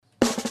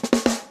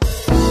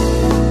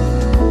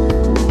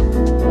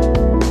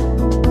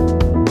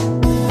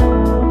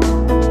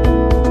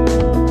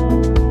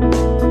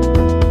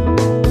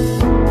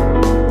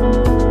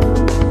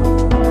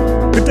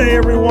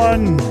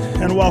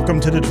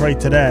Welcome to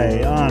Detroit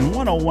Today on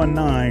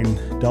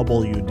 1019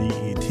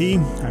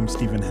 WDET. I'm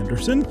Stephen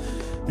Henderson,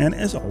 and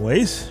as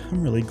always,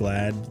 I'm really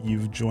glad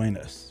you've joined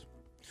us.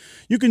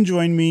 You can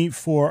join me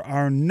for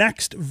our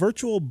next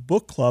virtual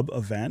book club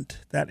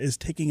event that is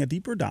taking a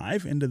deeper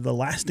dive into the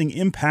lasting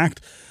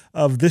impact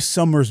of this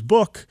summer's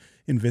book,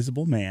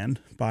 Invisible Man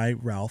by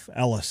Ralph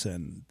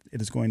Ellison.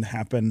 It is going to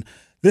happen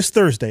this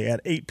Thursday at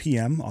 8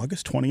 p.m.,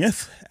 August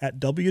 20th, at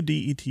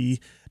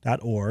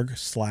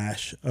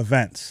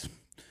wdet.org/events.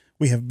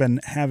 We have been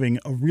having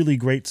a really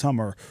great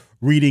summer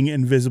reading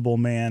Invisible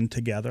Man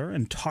together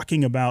and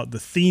talking about the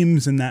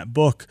themes in that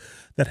book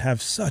that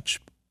have such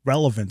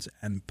relevance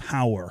and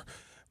power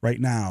right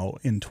now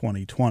in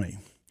 2020.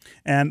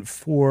 And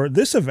for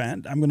this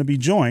event, I'm going to be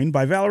joined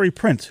by Valerie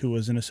Prince, who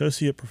is an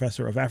associate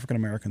professor of African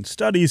American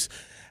Studies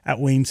at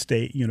Wayne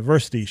State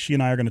University. She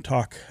and I are going to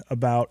talk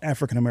about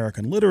African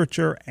American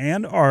literature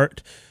and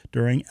art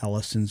during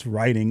Ellison's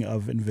writing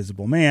of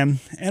Invisible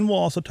Man, and we'll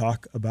also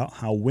talk about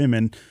how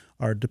women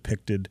are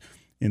depicted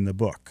in the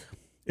book.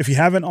 If you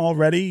haven't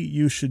already,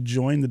 you should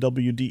join the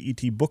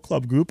WDET Book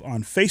Club group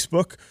on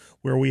Facebook,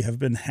 where we have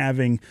been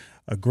having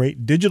a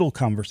great digital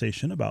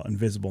conversation about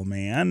Invisible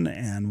Man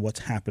and what's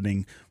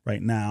happening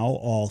right now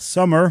all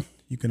summer.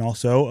 You can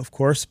also, of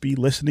course, be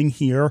listening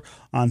here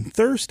on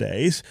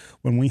Thursdays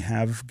when we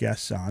have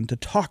guests on to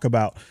talk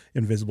about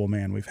Invisible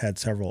Man. We've had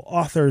several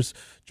authors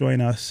join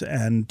us,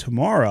 and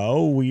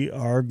tomorrow we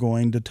are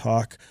going to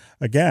talk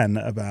again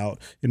about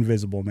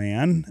Invisible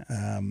Man.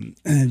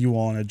 You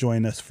want to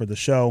join us for the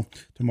show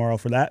tomorrow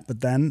for that,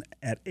 but then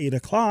at 8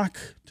 o'clock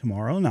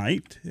tomorrow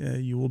night,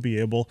 you will be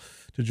able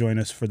to join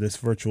us for this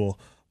virtual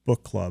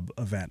book club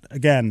event.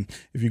 Again,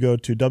 if you go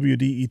to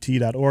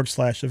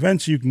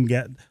wdet.org/events, you can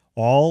get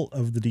all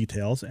of the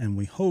details, and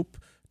we hope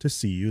to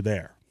see you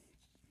there.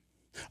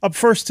 Up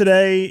first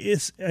today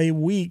is a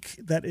week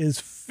that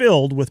is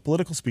filled with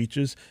political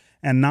speeches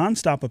and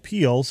nonstop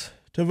appeals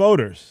to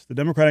voters. The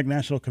Democratic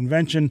National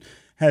Convention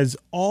has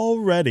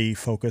already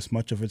focused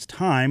much of its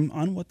time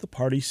on what the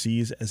party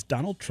sees as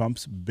Donald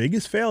Trump's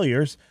biggest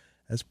failures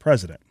as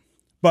president.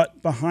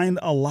 But behind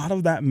a lot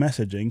of that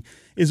messaging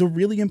is a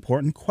really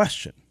important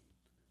question.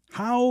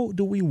 How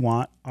do we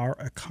want our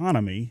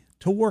economy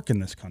to work in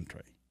this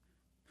country?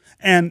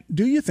 And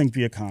do you think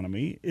the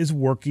economy is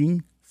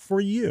working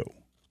for you?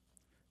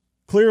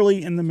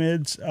 Clearly, in the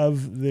midst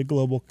of the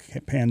global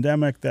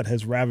pandemic that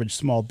has ravaged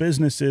small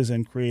businesses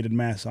and created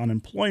mass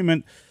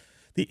unemployment,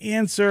 the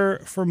answer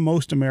for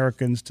most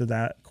Americans to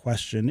that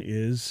question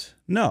is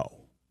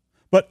no.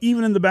 But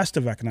even in the best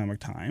of economic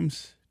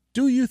times,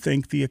 do you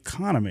think the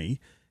economy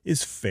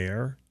is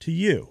fair to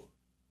you?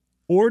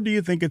 Or do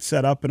you think it's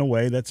set up in a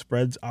way that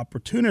spreads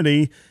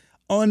opportunity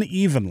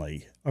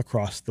unevenly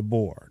across the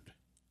board?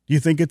 Do you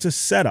think it's a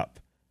setup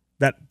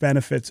that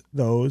benefits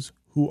those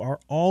who are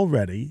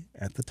already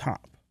at the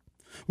top?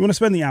 We want to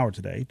spend the hour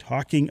today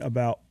talking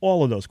about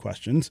all of those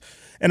questions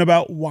and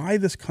about why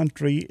this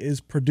country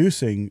is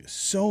producing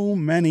so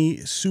many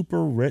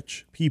super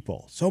rich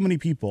people, so many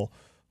people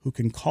who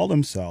can call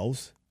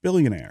themselves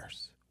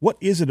billionaires. What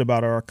is it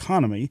about our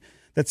economy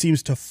that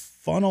seems to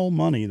funnel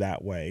money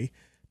that way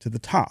to the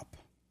top?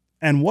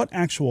 And what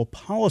actual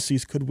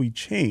policies could we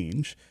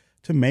change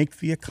to make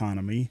the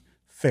economy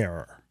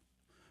fairer?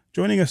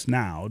 Joining us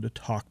now to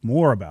talk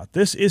more about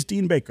this is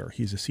Dean Baker.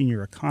 He's a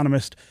senior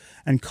economist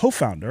and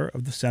co-founder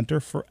of the Center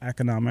for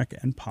Economic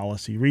and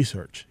Policy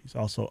Research. He's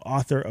also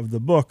author of the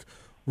book,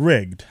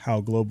 Rigged: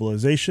 How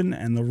Globalization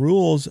and the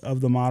Rules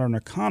of the Modern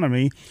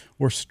Economy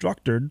Were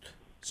Structured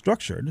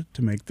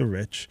to Make the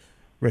Rich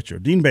Richer.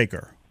 Dean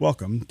Baker,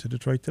 welcome to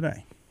Detroit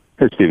Today.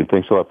 Hey, Stephen.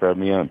 Thanks a lot for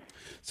having me on.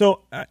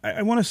 So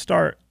I want to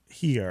start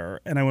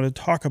here, and I want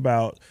to talk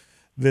about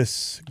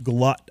this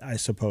glut, I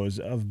suppose,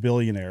 of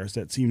billionaires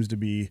that seems to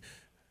be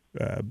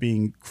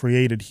being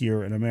created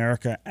here in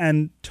America,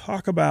 and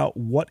talk about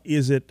what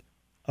is it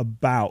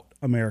about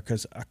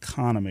America's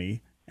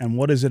economy and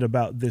what is it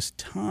about this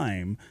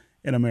time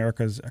in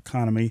America's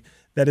economy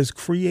that is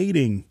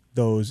creating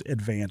those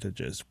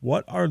advantages?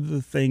 What are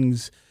the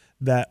things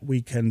that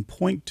we can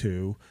point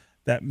to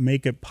that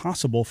make it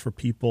possible for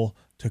people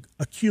to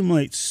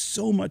accumulate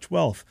so much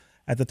wealth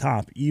at the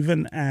top,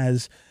 even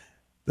as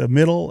the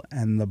middle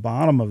and the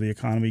bottom of the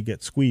economy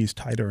get squeezed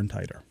tighter and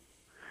tighter?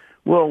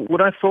 Well,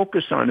 what I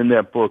focus on in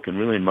that book, and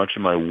really in much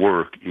of my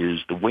work,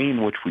 is the way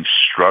in which we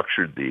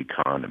structured the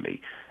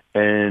economy.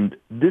 And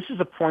this is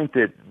a point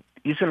that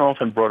isn't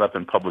often brought up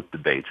in public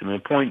debates. I mean, the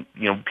point,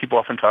 people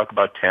often talk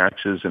about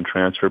taxes and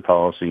transfer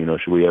policy.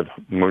 Should we have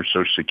more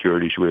Social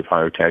Security? Should we have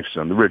higher taxes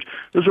on the rich?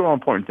 Those are all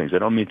important things. I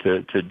don't mean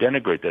to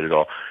denigrate that at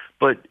all.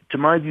 But to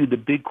my view, the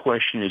big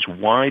question is,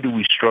 why do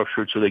we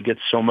structure it so they get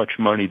so much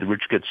money, the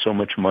rich get so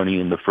much money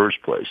in the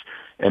first place?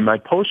 And my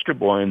poster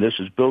boy in this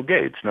is Bill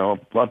Gates. Now, a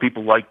lot of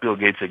people like Bill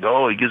Gates. They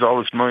go, he gives all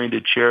this money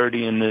to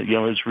charity and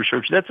his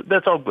research.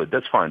 That's all good.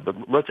 That's fine.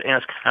 But let's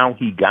ask how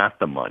he got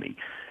the money.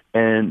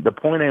 And the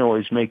point I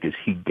always make is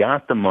he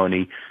got the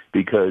money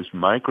because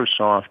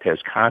Microsoft has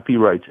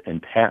copyrights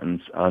and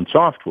patents on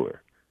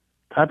software.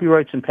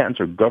 Copyrights and patents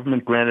are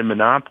government-granted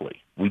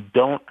monopoly. We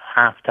don't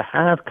have to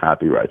have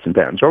copyrights and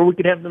patents, or we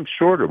could have them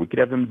shorter. We could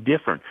have them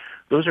different.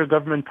 Those are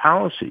government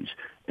policies.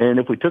 And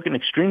if we took an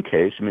extreme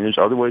case, I mean, there's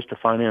other ways to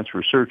finance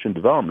research and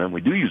development.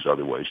 We do use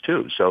other ways,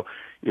 too. So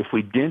if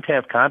we didn't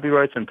have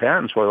copyrights and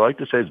patents, what I like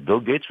to say is Bill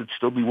Gates would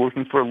still be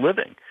working for a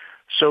living.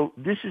 So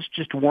this is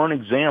just one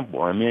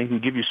example. I mean, I can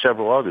give you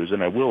several others,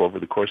 and I will over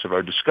the course of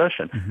our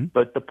discussion. Mm-hmm.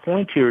 But the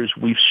point here is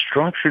we've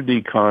structured the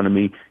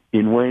economy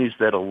in ways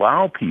that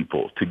allow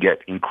people to get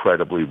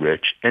incredibly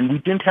rich, and we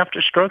didn't have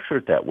to structure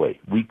it that way.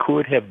 We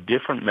could have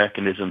different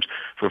mechanisms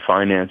for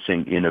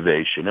financing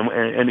innovation.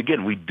 And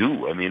again, we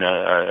do. I mean,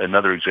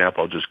 another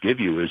example I'll just give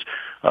you is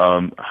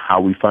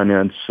how we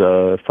finance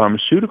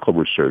pharmaceutical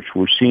research.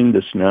 We're seeing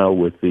this now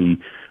with the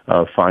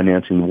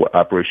financing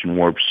Operation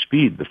Warp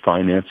Speed, the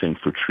financing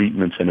for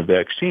treatments and a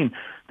vaccine.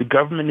 The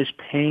government is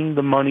paying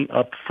the money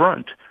up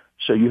front.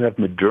 So you have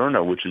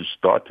Moderna, which is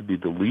thought to be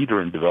the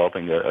leader in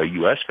developing a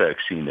U.S.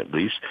 vaccine, at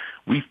least.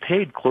 We've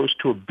paid close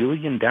to $1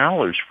 billion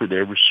for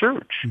their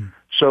research. Mm.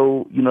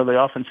 So, you know, they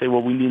often say,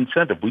 well, we need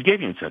incentive. We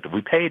gave you incentive.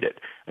 We paid it.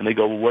 And they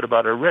go, well, what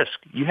about our risk?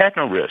 You had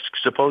no risk.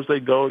 Suppose they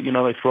go, you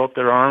know, they throw up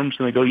their arms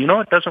and they go, you know,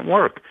 it doesn't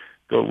work.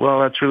 Go, well,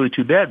 that's really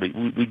too bad. But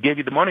we gave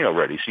you the money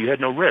already, so you had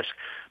no risk.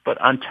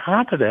 But on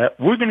top of that,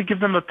 we're going to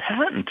give them a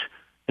patent.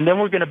 And then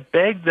we're going to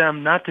beg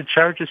them not to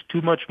charge us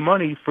too much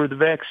money for the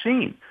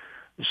vaccine.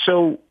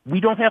 So we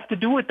don't have to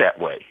do it that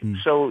way. Mm.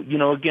 So, you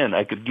know, again,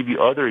 I could give you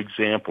other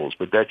examples,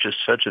 but that's just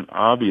such an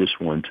obvious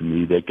one to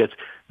me that gets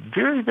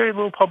very, very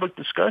little public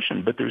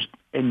discussion, but there's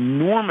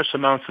enormous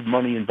amounts of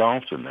money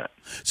involved in that.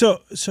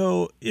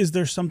 So is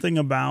there something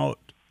about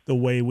the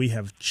way we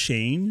have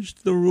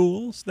changed the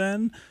rules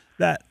then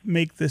that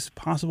make this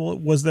possible?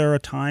 Was there a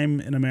time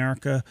in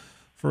America,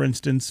 for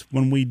instance,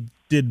 when we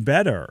did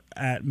better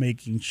at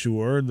making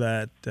sure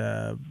that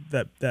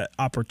that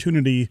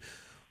opportunity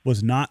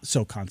was not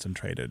so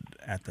concentrated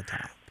at the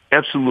top?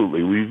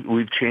 Absolutely.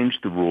 We've changed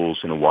the rules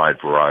in a wide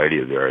variety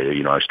of areas.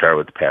 You know, I started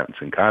with the patents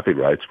and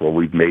copyrights. Well,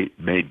 we've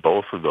made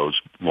both of those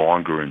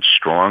longer and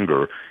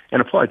stronger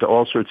and applied to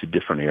all sorts of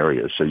different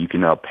areas. So you can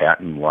now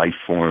patent life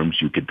forms,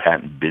 you could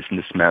patent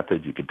business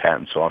methods, you could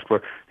patent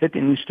software. That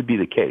didn't used to be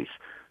the case.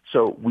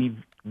 So we've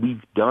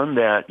done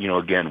that, you know,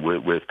 again,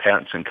 with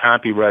patents and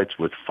copyrights,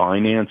 with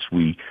finance.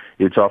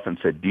 It's often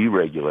said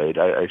deregulate.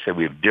 I say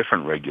we have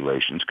different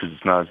regulations because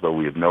it's not as though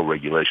we have no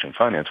regulation in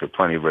finance. We have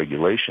plenty of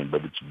regulation,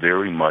 but it's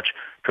very much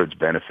towards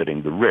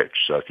benefiting the rich.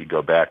 So if you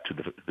go back to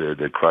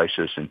the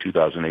crisis in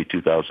 2008,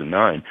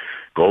 2009,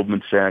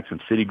 Goldman Sachs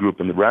and Citigroup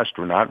and the rest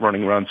were not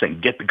running around saying,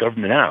 get the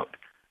government out.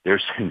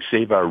 They're saying,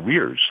 save our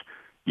rears,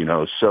 you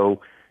know,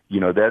 so... You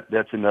know,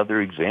 that's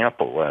another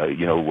example.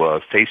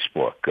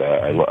 Facebook.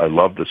 I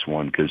love this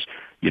one because,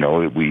 you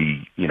know,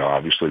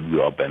 obviously we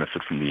all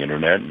benefit from the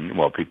internet and,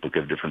 well, people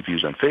give different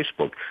views on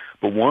Facebook.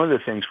 But one of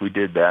the things we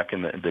did back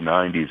in the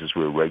 90s as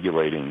we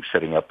were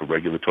setting up a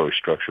regulatory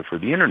structure for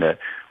the internet,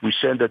 we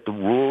said that the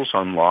rules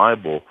on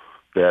libel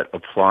that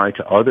apply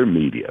to other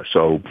media,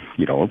 so,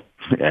 you know,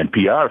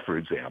 NPR, for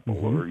example,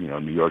 mm-hmm. or, you know,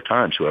 New York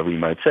Times, whoever you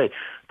might say,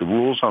 the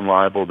rules on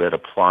libel that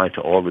apply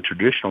to all the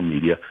traditional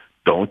media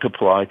don't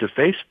apply to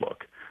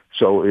Facebook.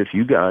 So if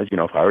you guys, you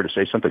know, if I were to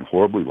say something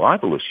horribly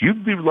libelous,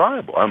 you'd be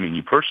liable. I mean,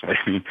 you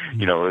personally,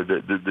 you know,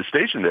 the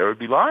station there would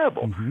be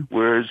liable. Mm-hmm.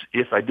 Whereas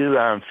if I did that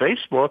on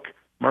Facebook,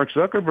 Mark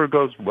Zuckerberg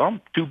goes, well,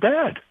 too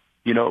bad.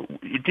 You know,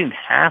 it didn't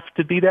have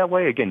to be that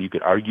way. Again, you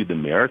could argue the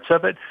merits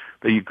of it,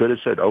 but you could have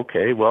said,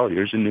 okay, well,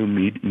 here's a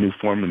new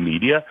form of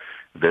media.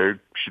 They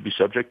should be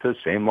subject to the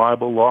same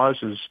libel laws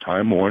as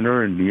Time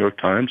Warner and New York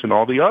Times and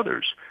all the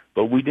others.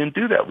 But we didn't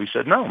do that. We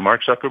said, no,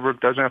 Mark Zuckerberg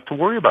doesn't have to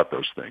worry about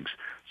those things.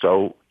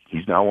 So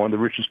he's now one of the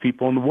richest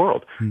people in the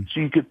world. So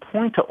you could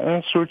point to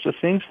all sorts of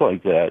things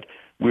like that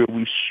where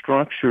we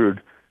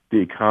structured the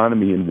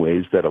economy in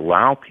ways that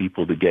allow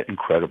people to get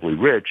incredibly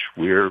rich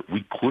where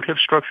we could have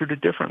structured it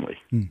differently.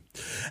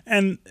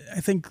 And I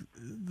think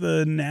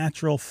the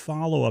natural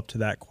follow-up to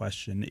that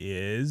question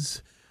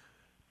is,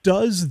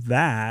 does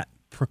that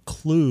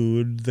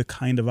preclude the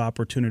kind of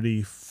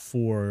opportunity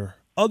for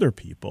other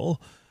people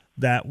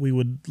that we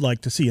would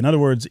like to see? In other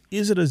words,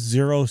 is it a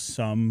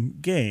zero-sum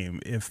game?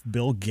 If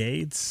Bill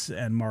Gates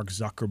and Mark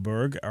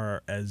Zuckerberg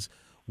are as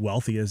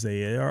wealthy as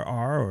they are,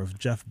 or if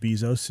Jeff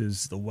Bezos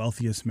is the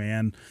wealthiest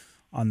man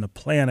on the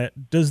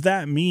planet, does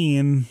that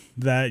mean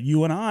that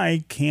you and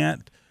I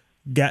can't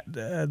get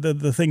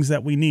the things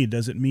that we need?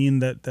 Does it mean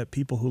that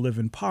people who live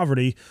in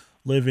poverty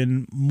live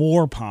in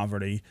more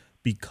poverty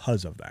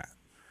because of that?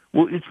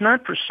 Well, it's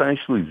not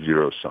precisely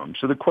zero-sum.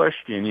 So the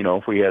question, you know,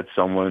 if we had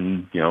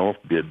someone, you know,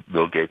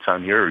 Bill Gates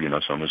on here, or, you know,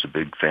 someone who's a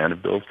big fan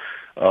of Bill's,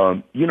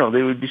 you know,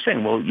 they would be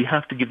saying, well, you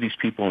have to give these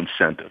people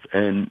incentive.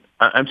 And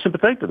I'm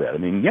sympathetic to that. I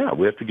mean, yeah,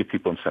 we have to give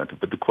people incentive.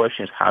 But the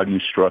question is, how do you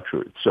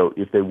structure it? So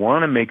if they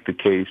want to make the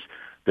case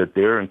that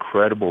their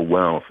incredible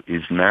wealth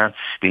is not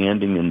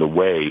standing in the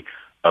way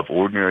of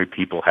ordinary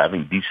people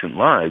having decent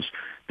lives,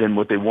 then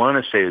what they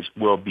want to say is,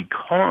 well,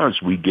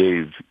 because we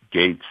gave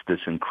Gates this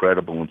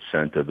incredible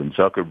incentive and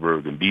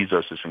Zuckerberg and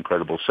Bezos this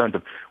incredible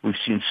incentive, we've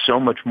seen so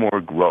much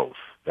more growth.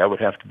 That would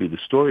have to be the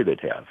story they'd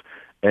have.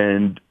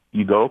 And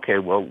you go, okay,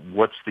 well,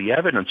 what's the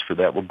evidence for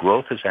that? Well,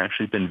 growth has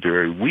actually been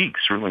very weak,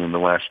 certainly in the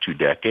last 2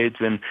 decades,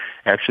 and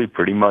actually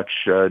pretty much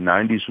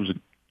 90s was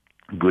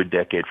a good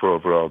decade for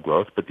overall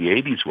growth, but the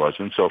 80s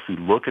wasn't. So if we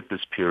look at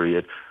this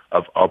period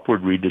of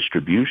upward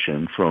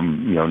redistribution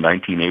from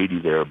 1980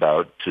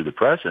 thereabout to the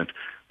present,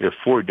 we have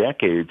 4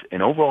 decades,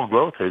 and overall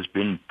growth has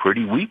been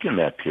pretty weak in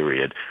that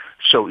period.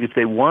 So if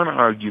they want to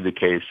argue the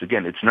case,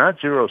 again, it's not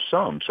zero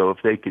sum. So if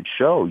they could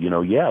show,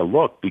 yeah,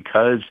 look,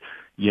 because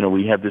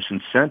we have this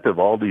incentive,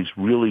 all these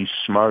really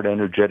smart,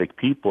 energetic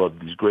people of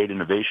these great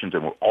innovations,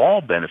 and we're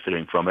all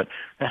benefiting from it,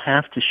 they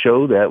have to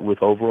show that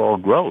with overall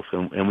growth.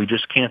 And we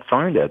just can't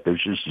find that.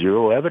 There's just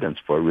zero evidence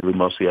for it. Really,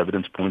 most of the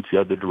evidence points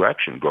the other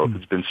direction. Growth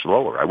has been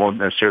slower. I won't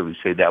necessarily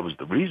say that was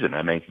the reason.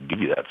 I may give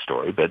you that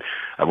story, but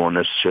I won't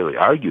necessarily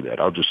argue that.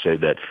 I'll just say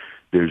that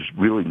there's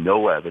really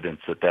no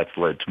evidence that that's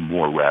led to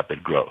more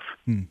rapid growth.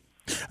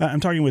 I'm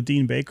talking with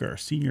Dean Baker,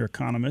 senior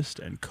economist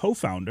and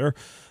co-founder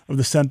of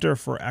the Center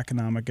for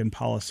Economic and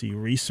Policy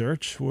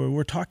Research, where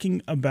we're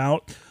talking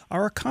about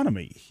our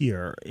economy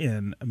here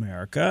in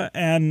America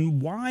and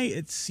why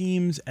it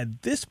seems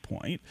at this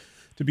point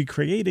to be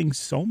creating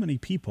so many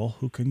people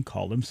who can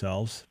call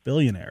themselves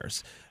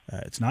billionaires.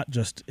 It's not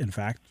just, in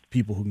fact,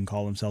 people who can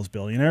call themselves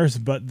billionaires,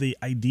 but the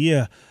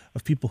idea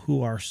of people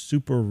who are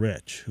super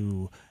rich,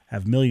 who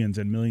have millions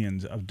and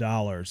millions of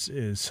dollars,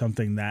 is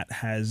something that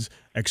has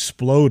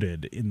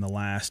exploded in the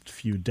last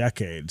few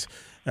decades.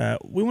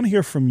 We want to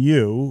hear from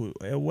you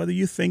whether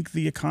you think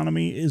the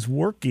economy is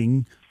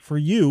working for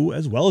you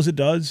as well as it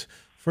does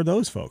for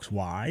those folks.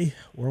 Why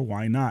or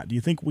why not? Do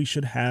you think we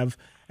should have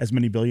as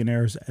many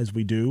billionaires as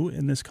we do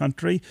in this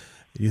country?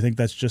 Do you think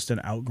that's just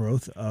an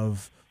outgrowth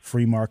of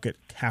free market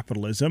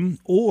capitalism?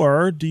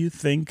 Or do you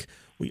think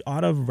we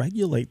ought to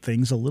regulate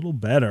things a little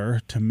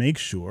better to make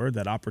sure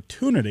that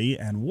opportunity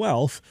and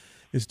wealth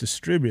is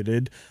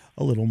distributed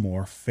a little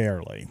more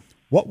fairly?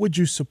 What would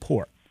you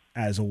support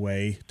as a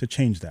way to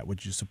change that?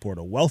 Would you support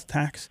a wealth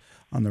tax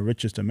on the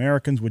richest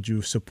Americans? Would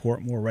you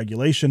support more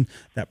regulation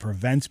that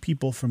prevents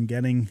people from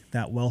getting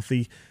that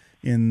wealthy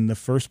in the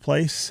first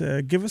place?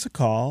 Give us a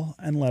call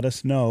and let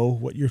us know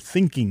what you're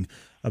thinking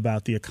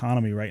about the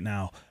economy right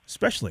now,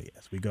 especially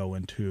as we go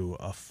into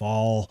a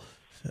fall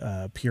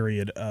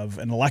period of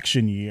an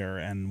election year,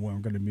 and we're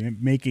going to be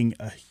making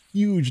a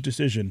huge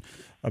decision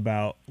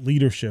about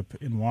leadership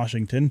in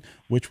Washington,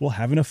 which will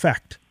have an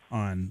effect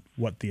on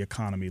what the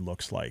economy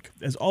looks like.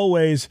 As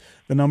always,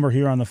 the number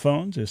here on the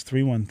phones is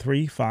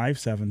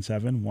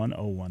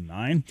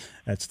 313-577-1019.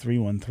 That's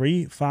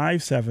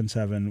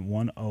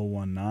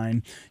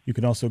 313-577-1019. You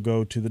can also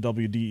go to the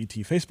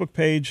WDET Facebook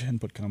page and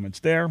put comments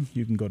there.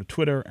 You can go to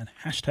Twitter and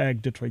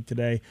hashtag Detroit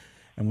Today,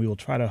 and we will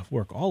try to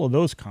work all of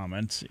those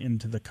comments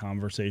into the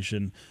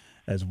conversation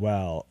as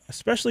well.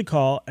 Especially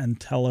call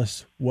and tell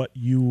us what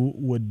you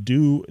would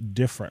do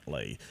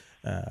differently,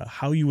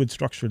 how you would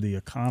structure the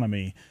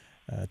economy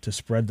to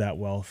spread that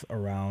wealth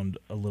around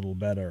a little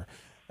better.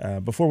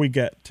 Before we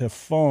get to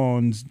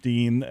phones,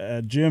 Dean,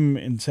 Jim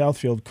in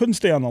Southfield couldn't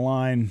stay on the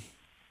line,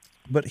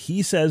 but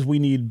he says we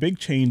need big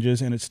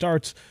changes, and it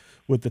starts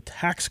with the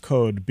tax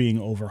code being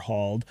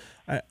overhauled.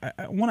 I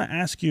want to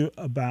ask you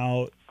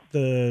about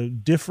the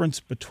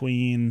difference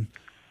between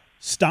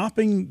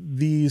stopping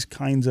these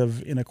kinds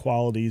of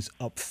inequalities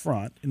up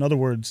front, in other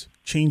words,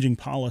 changing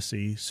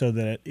policy so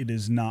that it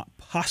is not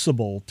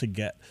possible to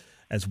get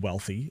as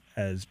wealthy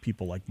as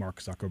people like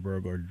Mark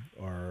Zuckerberg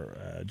or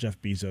Jeff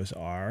Bezos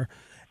are,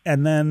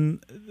 and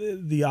then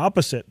the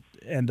opposite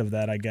end of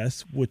that, I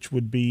guess, which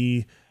would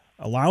be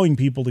allowing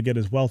people to get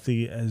as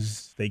wealthy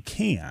as they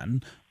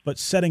can, but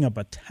setting up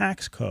a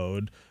tax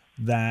code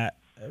that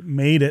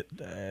made it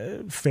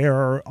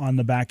fairer on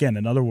the back end.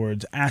 In other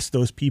words, ask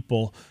those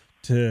people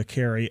to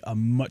carry a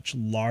much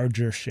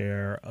larger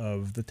share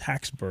of the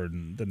tax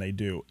burden than they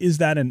do. Is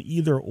that an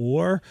either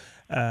or?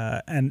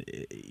 And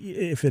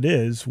if it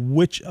is,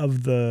 which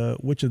of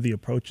the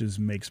approaches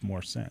makes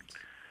more sense?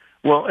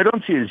 Well, I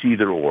don't see it as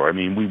either or. I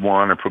mean, we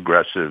want a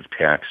progressive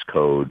tax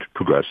code,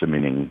 progressive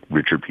meaning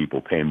richer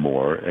people pay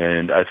more,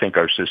 and I think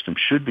our system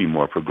should be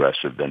more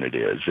progressive than it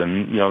is.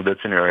 And,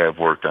 that's an area I've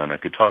worked on. I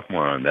could talk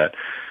more on that.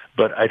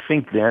 But I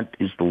think that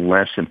is the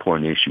less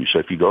important issue. So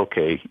if you go,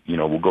 okay,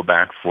 we'll go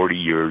back 40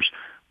 years,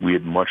 we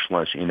had much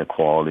less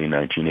inequality in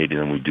 1980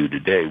 than we do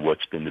today.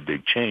 What's been the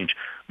big change?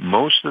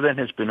 Most of that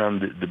has been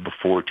on the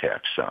before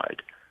tax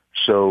side.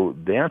 So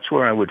that's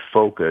where I would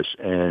focus.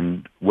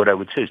 And what I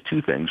would say is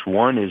 2 things.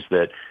 One is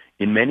that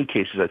in many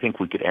cases, I think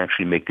we could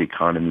actually make the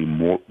economy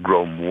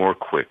grow more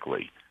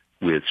quickly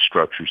with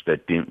structures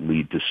that didn't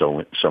lead to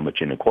so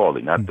much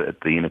inequality. Not that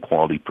the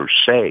inequality per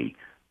se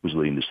was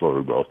leading to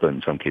slower growth, but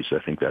in some cases I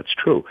think that's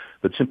true.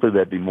 But simply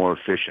that'd be more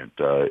efficient.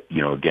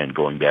 Again,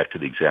 going back to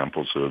the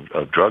examples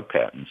of drug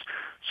patents,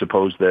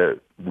 suppose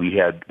that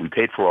we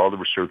paid for all the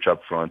research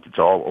up front. It's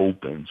all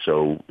open.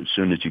 So as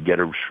soon as you get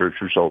a research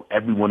result,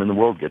 everyone in the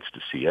world gets to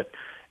see it.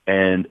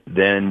 And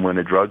then when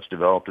a drug's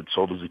developed, it's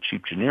sold as a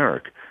cheap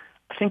generic.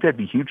 I think that'd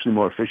be hugely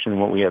more efficient than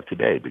what we have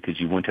today, because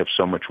you wouldn't have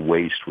so much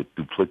waste with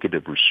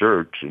duplicative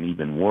research, and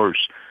even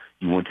worse,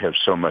 you wouldn't have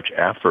so much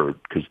effort,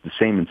 because the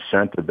same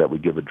incentive that we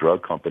give a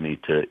drug company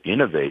to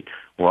innovate,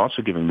 we're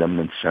also giving them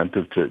an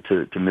incentive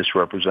to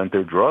misrepresent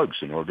their drugs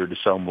in order to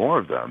sell more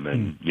of them.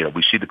 And,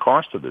 we see the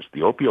cost of this.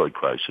 The opioid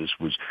crisis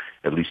was,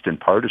 at least in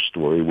part, a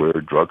story where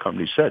drug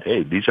companies said,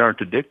 hey, these aren't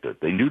addictive.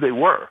 They knew they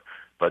were,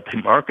 but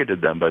they marketed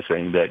them by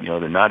saying that,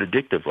 they're not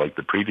addictive like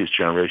the previous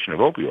generation of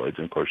opioids.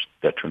 And, of course,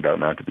 that turned out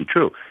not to be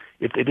true.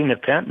 If they didn't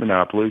have patent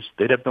monopolies,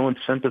 they'd have no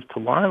incentive to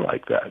lie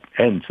like that.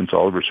 And since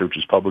all the research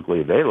is publicly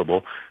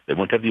available, they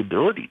won't have the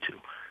ability to.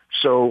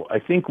 So I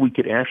think we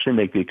could actually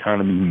make the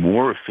economy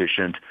more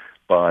efficient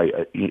by,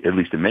 at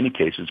least in many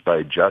cases, by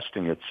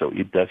adjusting it so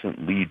it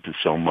doesn't lead to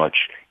so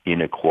much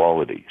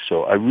inequality.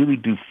 So I really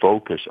do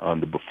focus on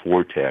the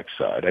before tax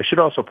side. I should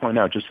also point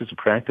out, just as a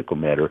practical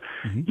matter,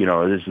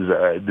 this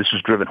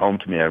is driven home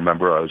to me. I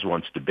remember I was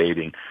once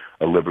debating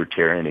a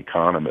libertarian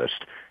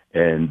economist,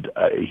 and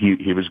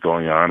he was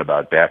going on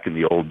about back in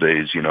the old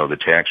days, the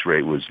tax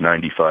rate was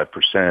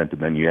 95%,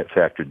 and then you had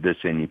factored this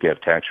in, you could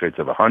have tax rates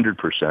of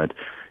 100%,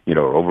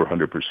 over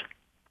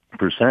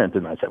 100%.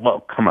 And I said, well,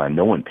 come on,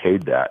 no one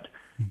paid that.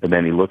 And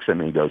then he looks at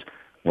me and goes,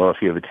 well, if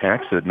you have a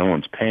tax that no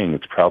one's paying,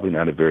 it's probably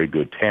not a very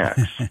good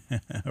tax.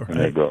 Right. And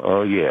I go,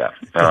 oh yeah,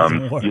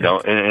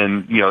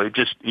 it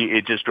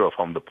just drove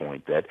home the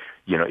point that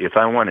if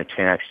I want to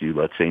tax you,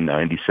 let's say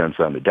 90 cents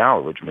on the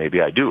dollar, which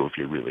maybe I do if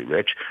you're really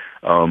rich,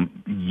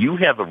 you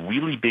have a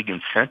really big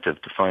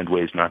incentive to find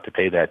ways not to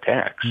pay that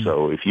tax.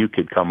 So if you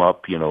could come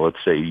up, let's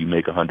say you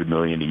make $100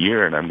 million a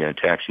year, and I'm going to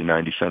tax you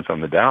 90 cents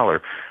on the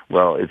dollar.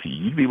 Well, if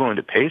you'd be willing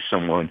to pay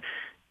someone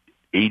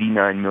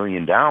 $89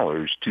 million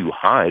to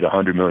hide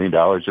 $100 million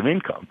of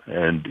income.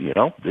 And,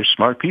 there's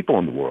smart people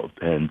in the world,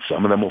 and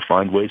some of them will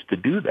find ways to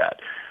do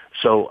that.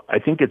 So I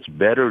think it's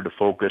better to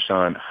focus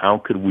on how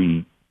could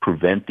we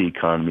prevent the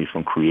economy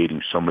from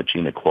creating so much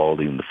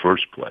inequality in the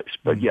first place.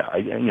 But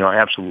I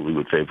absolutely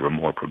would favor a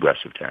more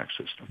progressive tax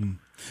system.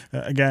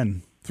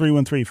 Again,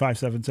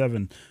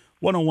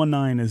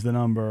 313-577-1019 is the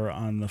number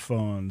on the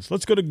phones.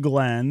 Let's go to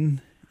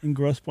Glenn in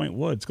Grosse Pointe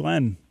Woods.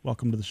 Glenn,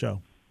 welcome to the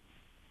show.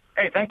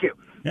 Hey, thank you.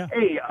 Yeah.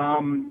 Hey,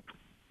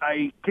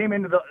 I came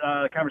into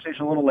the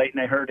conversation a little late,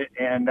 and I heard it,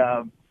 and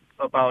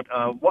about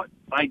what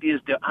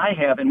ideas do I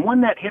have. And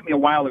one that hit me a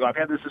while ago, I've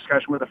had this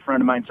discussion with a friend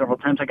of mine several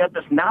times. I got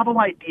this novel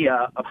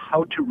idea of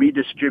how to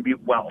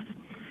redistribute wealth,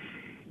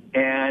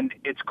 and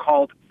it's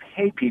called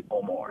pay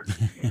people more.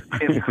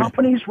 If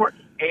companies went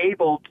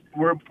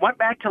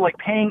back to like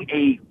paying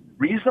a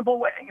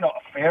reasonable, a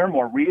fair,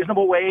 more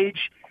reasonable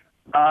wage,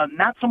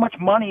 not so much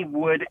money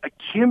would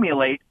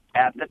accumulate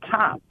at the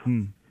top.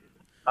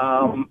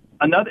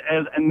 Another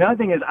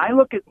thing is, I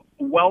look at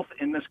wealth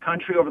in this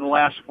country over the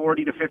last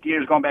 40 to 50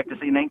 years, going back to,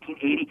 say,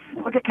 1980,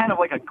 look at kind of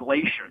like a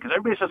glacier, because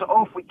everybody says,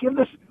 if we give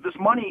this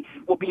money,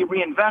 will be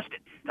reinvested.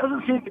 It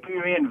doesn't seem to be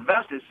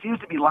reinvested. It seems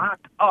to be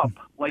locked up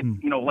like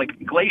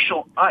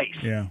glacial ice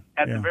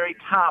at the very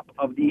top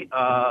of the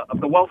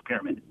wealth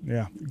pyramid.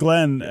 Yeah.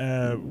 Glenn,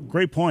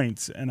 great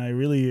points, and I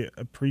really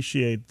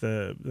appreciate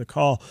the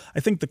call. I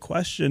think the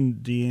question,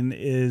 Dean,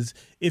 is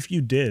if you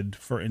did,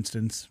 for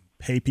instance,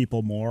 pay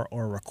people more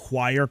or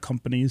require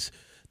companies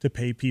to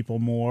pay people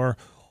more,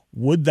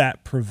 would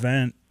that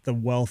prevent the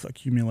wealth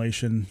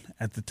accumulation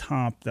at the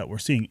top that we're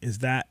seeing?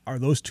 Are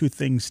those two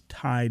things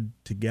tied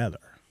together?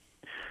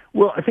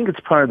 Well, I think it's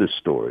part of the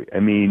story. I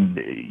mean,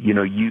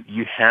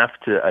 you have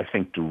to, I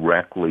think,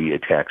 directly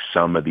attack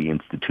some of the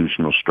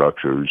institutional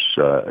structures.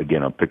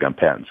 Again, I'll pick on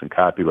patents and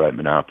copyright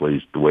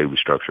monopolies, the way we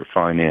structure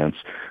finance,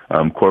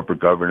 corporate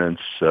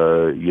governance.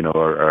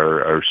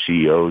 Our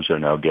CEOs are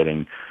now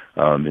getting,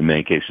 in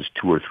many cases,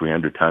 200 or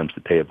 300 times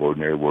the pay of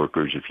ordinary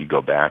workers. If you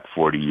go back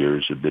 40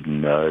 years, have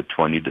been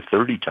 20 to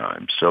 30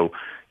 times. So,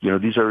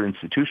 these are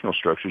institutional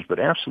structures, but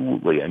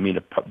absolutely, I mean,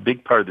 a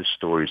big part of this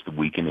story is the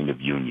weakening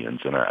of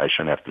unions. And I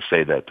shouldn't have to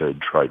say that to a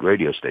Detroit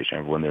radio station.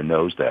 Everyone there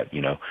knows that.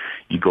 You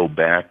go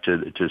back to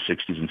the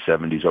 60s and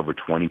 70s, over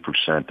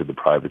 20% of the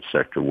private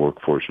sector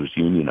workforce was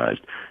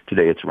unionized.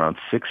 Today, it's around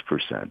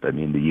 6%. I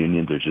mean, the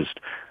unions are just,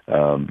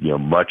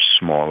 much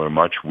smaller,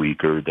 much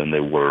weaker than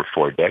they were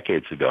 4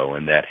 decades ago,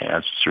 and that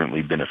has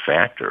certainly been a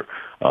factor.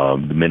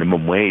 The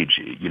minimum wage,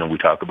 we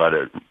talk about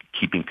it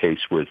keeping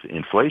pace with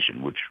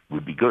inflation, which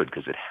would be good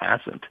because it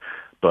hasn't.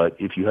 But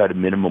if you had a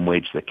minimum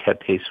wage that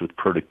kept pace with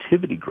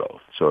productivity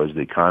growth, so as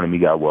the economy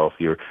got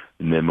wealthier,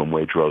 the minimum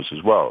wage rose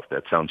as well. If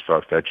that sounds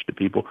far-fetched to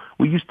people,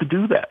 we used to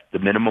do that. The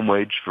minimum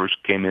wage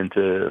first came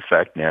into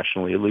effect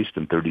nationally, at least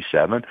in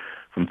 37.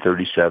 From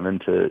 37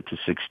 to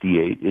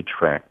 68, it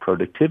tracked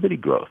productivity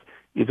growth.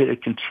 If it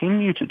had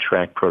continued to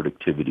track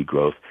productivity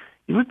growth,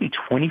 it would be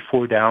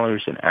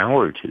 $24 an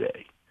hour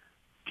today.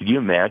 Could you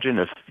imagine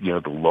if,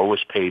 the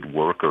lowest paid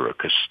worker, a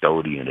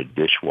custodian, a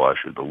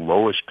dishwasher, the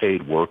lowest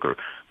paid worker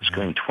was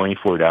getting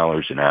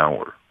 $24 an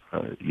hour?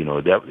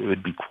 That it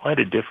would be quite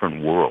a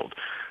different world.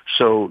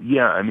 So,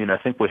 I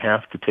think we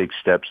have to take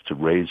steps to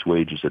raise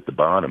wages at the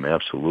bottom,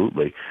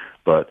 absolutely.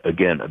 But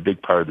again, a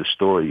big part of the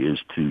story is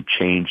to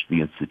change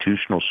the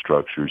institutional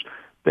structures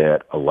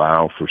that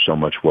allow for so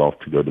much wealth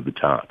to go to the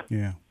top.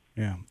 Yeah.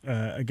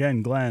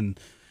 Again, Glenn,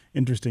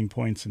 interesting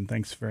points, and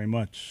thanks very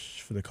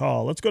much for the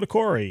call. Let's go to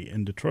Corey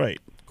in Detroit.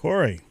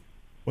 Corey,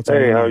 what's up?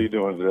 Hey, how are you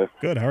doing today?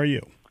 Good. How are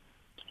you?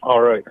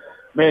 All right.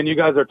 Man, you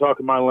guys are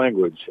talking my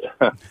language.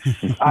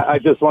 I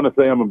just want to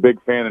say I'm a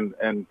big fan,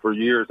 and for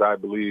years I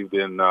believed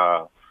in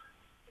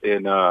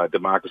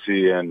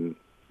democracy and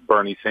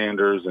Bernie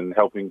Sanders and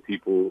helping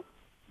people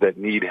that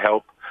need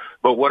help.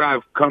 But what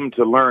I've come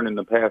to learn in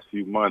the past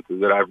few months is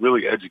that I've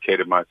really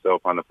educated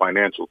myself on the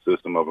financial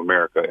system of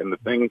America, and the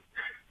things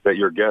that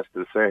your guest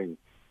is saying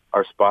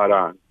are spot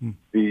on.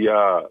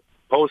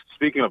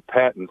 Speaking of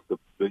patents,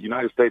 the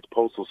United States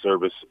Postal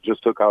Service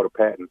just took out a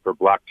patent for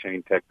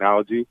blockchain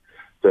technology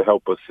to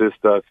help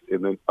assist us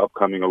in the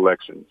upcoming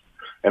elections.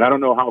 And I don't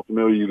know how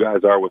familiar you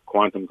guys are with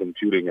quantum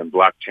computing and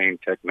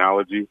blockchain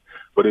technology,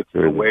 but it's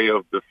the way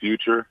of the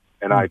future.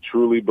 And I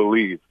truly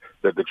believe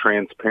that the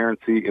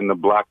transparency in the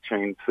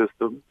blockchain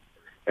system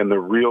and the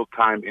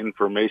real-time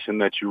information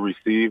that you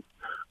receive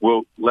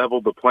will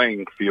level the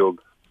playing field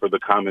for the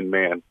common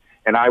man.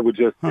 And I would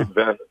just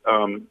suggest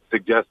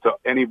to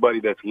anybody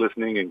that's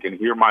listening and can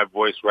hear my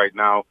voice right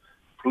now,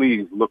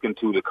 please look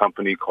into the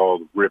company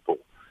called Ripple.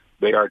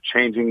 They are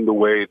changing the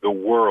way the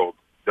world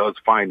does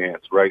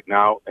finance right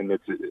now, and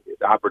it's an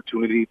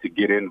opportunity to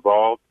get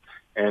involved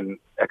and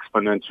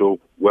exponential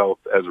wealth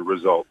as a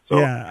result. So,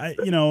 yeah,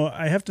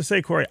 I have to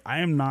say, Corey, I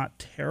am not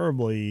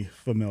terribly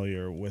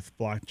familiar with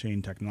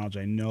blockchain technology.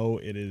 I know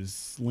it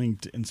is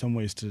linked in some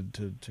ways to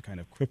kind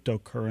of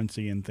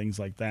cryptocurrency and things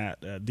like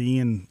that.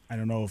 Dean, I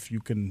don't know if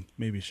you can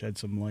maybe shed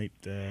some light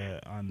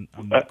on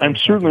I'm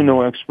certainly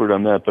no expert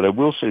on that, but I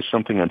will say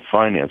something on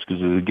finance,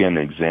 because it's, again,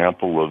 an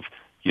example of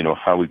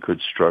how we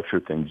could structure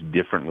things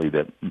differently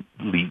that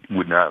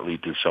would not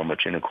lead to so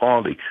much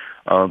inequality.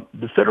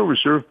 The Federal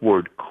Reserve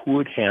Board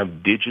could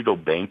have digital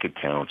bank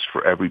accounts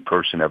for every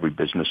person, every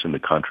business in the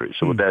country.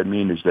 So what that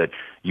means is that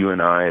you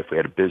and I, if we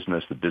had a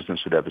business, the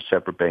business would have a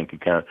separate bank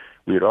account.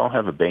 We would all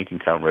have a bank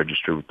account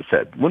registered with the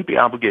Fed. Wouldn't be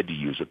obligated to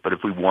use it, but if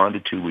we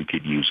wanted to, we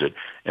could use it.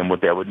 And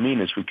what that would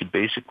mean is we could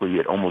basically,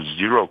 at almost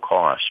zero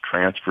cost,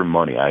 transfer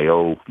money. I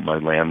owe my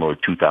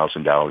landlord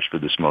 $2,000 for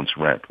this month's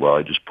rent. Well,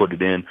 I just put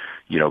it in,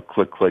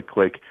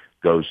 click,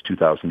 goes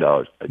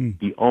 $2,000. It'd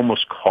be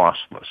almost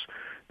costless.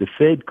 The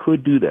Fed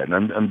could do that.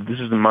 And this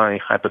isn't my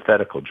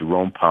hypothetical.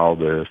 Jerome Powell,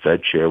 the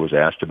Fed chair, was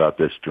asked about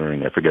this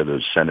during, I forget if it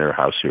was Senate or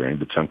House hearing,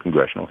 but some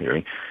congressional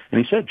hearing.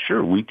 And he said,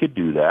 sure, we could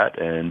do that.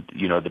 And,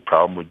 the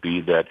problem would be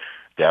that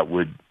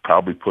would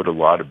probably put a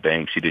lot of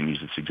banks, he didn't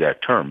use this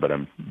exact term, but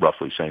I'm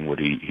roughly saying what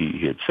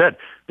he had said,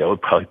 that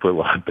would probably put a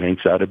lot of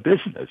banks out of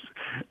business.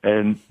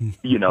 And,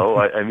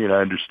 I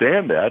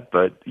understand that,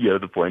 but,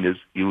 the point is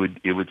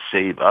it would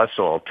save us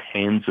all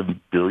tens of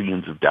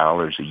billions of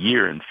dollars a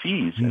year in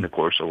fees. And, of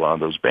course, a lot of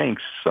those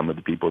banks, some of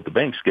the people at the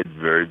banks get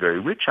very, very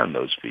rich on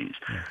those fees.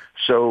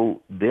 So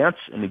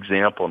that's an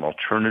example, an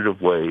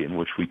alternative way in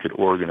which we could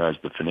organize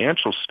the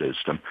financial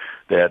system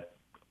that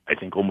I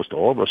think almost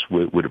all of us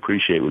would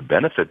appreciate, would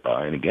benefit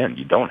by. And again,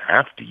 you don't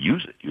have to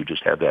use it. You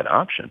just have that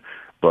option.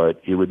 But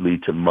it would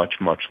lead to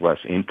much, much less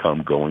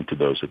income going to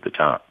those at the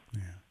top.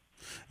 Yeah.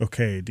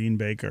 Okay, Dean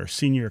Baker,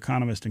 senior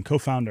economist and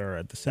co-founder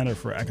at the Center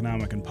for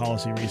Economic and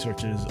Policy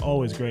Research. It is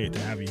always great to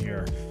have you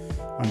here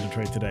on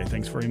Detroit Today.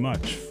 Thanks very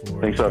much.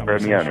 Thanks a lot for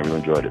having me on. I really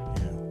enjoyed it.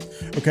 Yeah.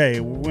 Okay,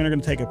 we're going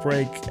to take a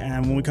break,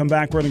 and when we come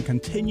back, we're going to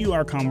continue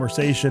our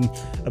conversation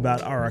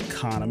about our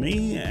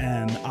economy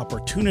and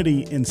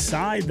opportunity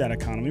inside that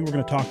economy. We're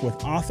going to talk with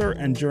author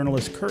and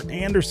journalist Kurt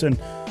Anderson,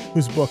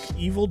 whose book,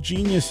 Evil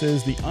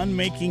Geniuses, The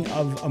Unmaking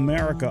of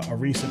America, A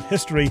Recent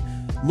History,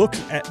 looks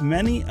at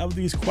many of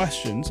these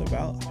questions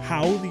about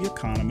how the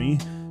economy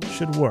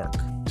should work.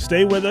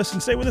 Stay with us,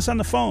 and stay with us on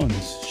the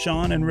phones.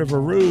 Sean in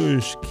River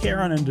Rouge,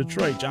 Karen in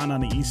Detroit, John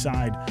on the east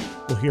side.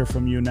 We'll hear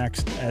from you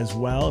next as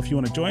well. If you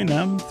want to join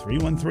them,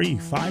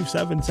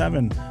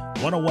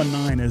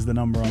 313-577-1019 is the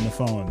number on the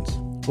phones.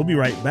 We'll be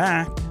right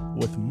back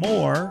with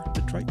more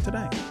Detroit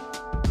Today.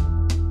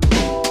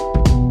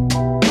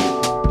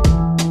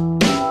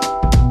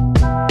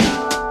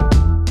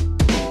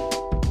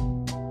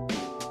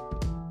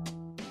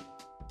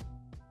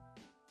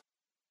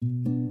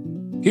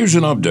 Here's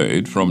an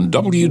update from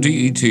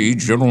WDET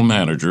General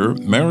Manager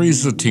Mary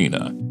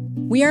Zatina.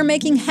 We are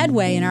making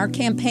headway in our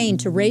campaign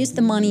to raise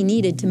the money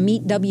needed to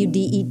meet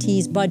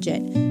WDET's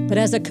budget. But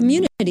as a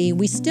community,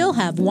 we still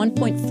have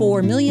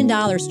 $1.4 million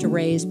to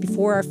raise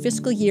before our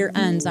fiscal year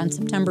ends on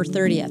September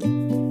 30th.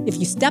 If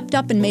you stepped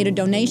up and made a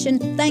donation,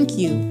 thank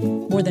you.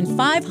 More than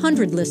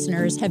 500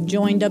 listeners have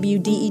joined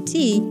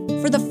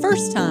WDET for the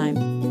first time,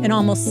 and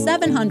almost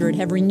 700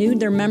 have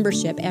renewed their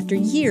membership after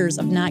years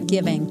of not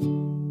giving.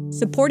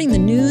 Supporting the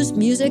news,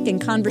 music,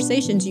 and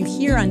conversations you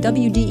hear on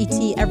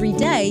WDET every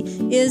day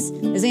is,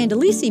 as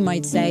Andalisi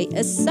might say,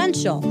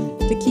 essential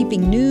to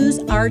keeping news,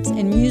 arts,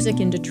 and music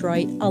in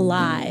Detroit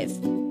alive.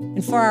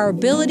 And for our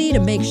ability to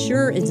make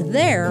sure it's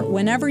there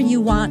whenever you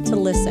want to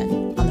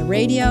listen, on the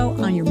radio,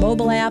 on your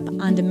mobile app,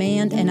 on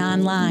demand, and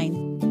online.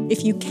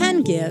 If you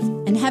can give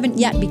and haven't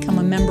yet become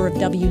a member of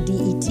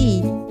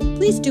WDET,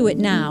 Please do it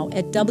now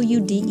at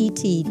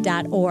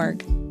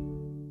WDET.org.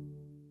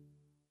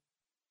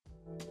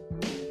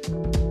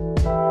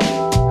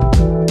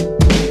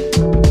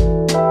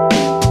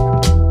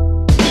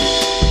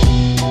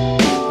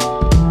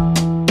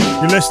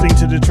 You're listening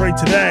to Detroit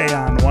Today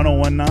on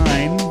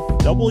 1019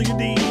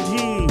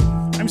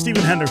 WDET. I'm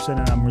Stephen Henderson,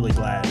 and I'm really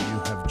glad you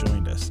have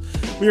joined us.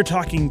 We are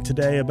talking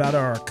today about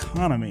our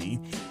economy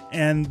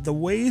and the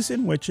ways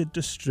in which it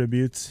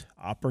distributes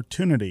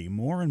opportunity.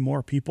 More and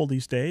more people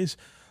these days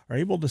are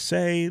able to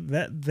say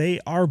that they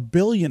are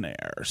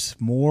billionaires,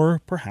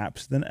 more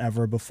perhaps than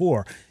ever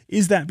before.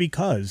 Is that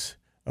because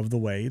of the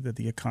way that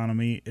the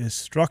economy is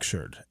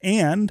structured?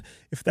 And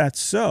if that's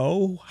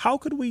so, how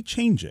could we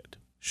change it?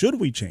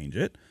 Should we change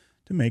it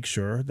to make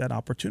sure that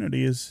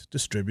opportunity is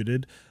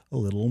distributed a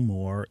little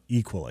more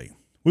equally?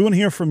 We want to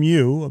hear from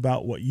you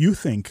about what you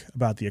think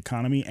about the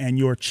economy and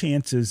your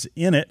chances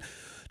in it.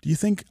 Do you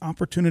think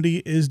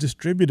opportunity is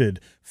distributed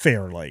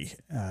fairly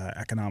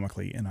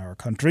economically in our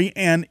country?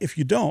 And if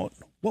you don't,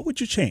 what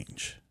would you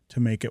change to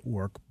make it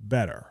work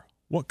better?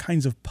 What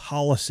kinds of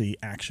policy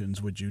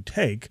actions would you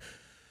take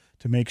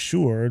to make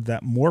sure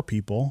that more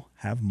people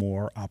have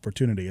more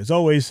opportunity? As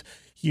always,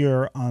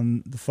 here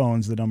on the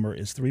phones, the number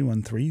is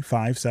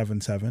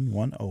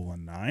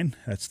 313-577-1019.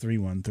 That's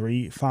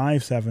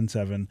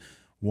 313-577-1019.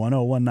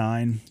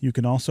 You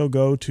can also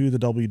go to the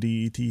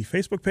WDET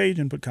Facebook page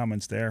and put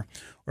comments there.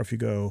 Or if you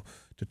go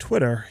to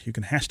Twitter, you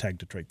can hashtag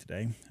Detroit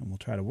Today, and we'll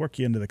try to work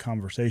you into the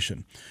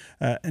conversation.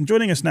 And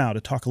joining us now to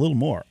talk a little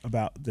more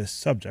about this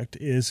subject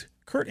is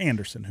Kurt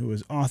Anderson, who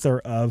is author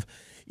of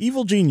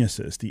Evil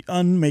Geniuses, The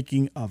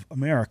Unmaking of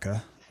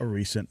America, A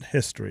Recent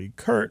History.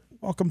 Kurt,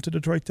 welcome to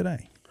Detroit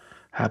Today.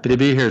 Happy to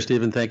be here,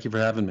 Stephen. Thank you for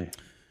having me.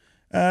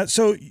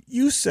 So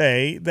you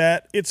say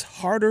that it's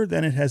harder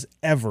than it has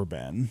ever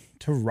been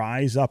to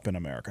rise up in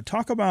America.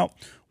 Talk about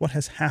what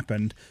has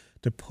happened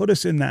to put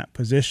us in that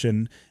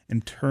position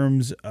in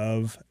terms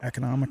of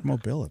economic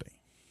mobility.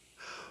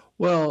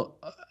 Well,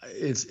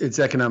 it's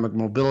economic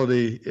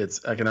mobility,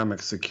 it's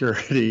economic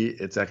security,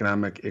 it's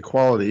economic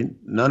equality,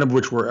 none of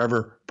which were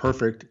ever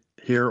perfect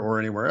here or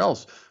anywhere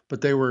else. But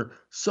they were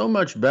so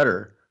much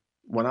better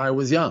when I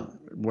was young,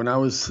 when I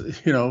was,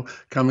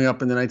 coming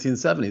up in the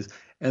 1970s.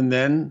 And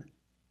then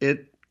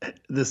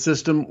the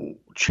system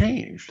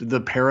changed,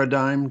 the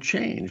paradigm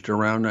changed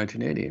around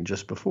 1980 and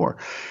just before.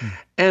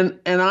 And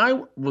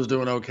I was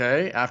doing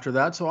okay after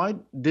that, so I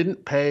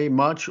didn't pay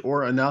much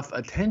or enough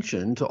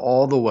attention to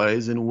all the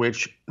ways in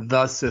which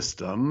the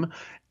system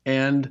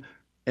and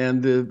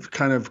the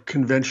kind of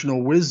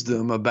conventional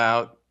wisdom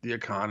about the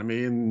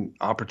economy and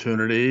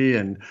opportunity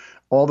and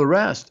all the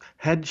rest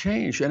had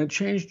changed. And it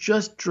changed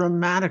just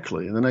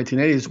dramatically in the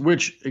 1980s,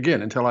 which,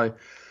 again, until I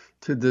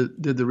did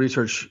the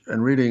research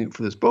and reading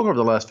for this book over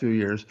the last few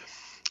years,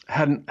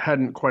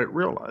 hadn't quite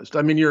realized.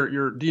 I mean,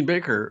 your Dean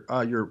Baker,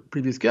 your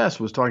previous guest,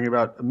 was talking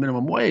about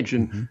minimum wage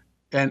and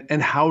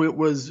how it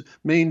was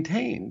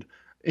maintained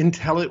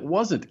until it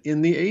wasn't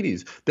in the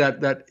 80s.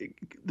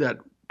 That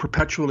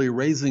perpetually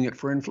raising it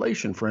for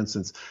inflation, for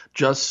instance,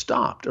 just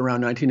stopped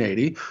around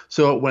 1980.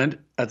 So it went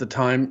at the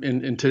time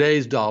in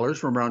today's dollars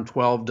from around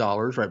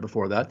 $12 right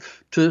before that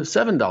to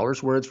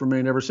 $7, where it's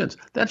remained ever since.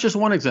 That's just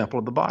one example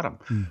at the bottom.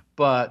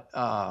 But,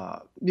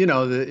 in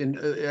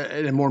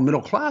a more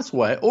middle class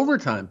way,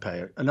 overtime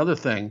pay, another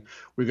thing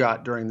we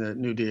got during the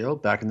New Deal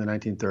back in the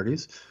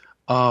 1930s.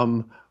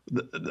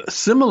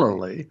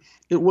 Similarly,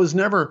 it was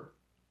never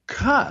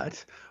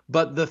cut,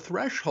 but the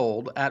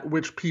threshold at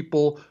which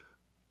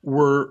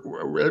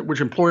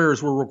which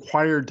employers were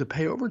required to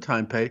pay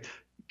overtime pay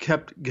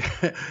kept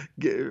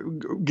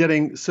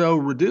getting so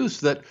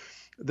reduced that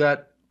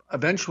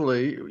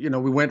eventually,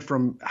 we went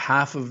from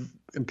half of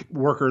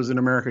workers in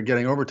America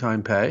getting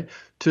overtime pay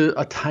to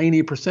a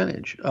tiny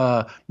percentage,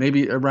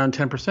 maybe around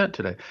 10%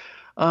 today.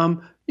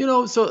 So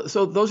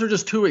those are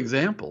just two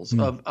examples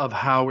of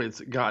how it's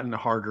gotten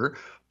harder.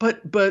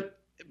 But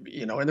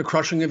and the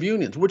crushing of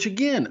unions, which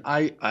again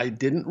I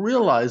didn't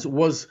realize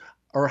was,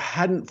 or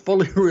hadn't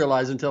fully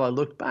realized until I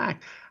looked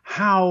back,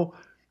 how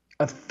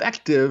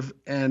effective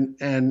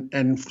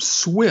and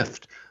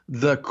swift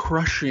the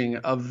crushing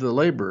of the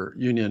labor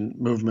union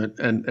movement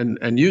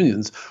and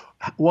unions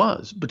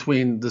was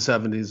between the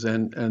 70s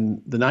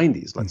and the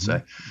 90s, let's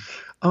say.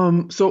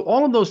 So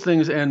all of those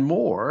things and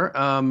more,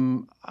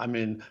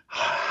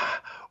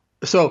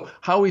 so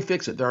how we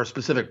fix it, there are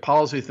specific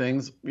policy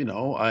things.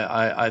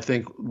 I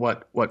think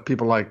what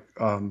people like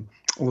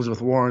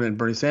Elizabeth Warren and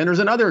Bernie Sanders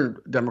and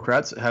other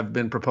Democrats have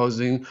been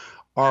proposing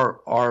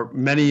are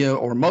many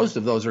or most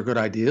of those are good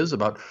ideas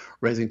about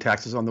raising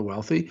taxes on the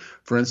wealthy,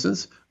 for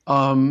instance.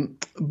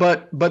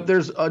 But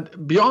there's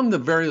beyond the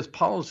various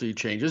policy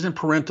changes and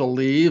parental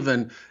leave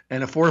and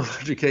affordable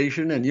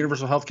education and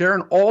universal health care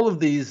and all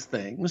of these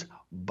things,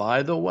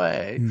 by the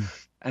way,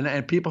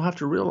 and people have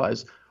to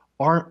realize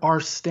are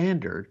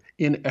standard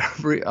in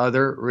every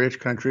other rich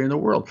country in the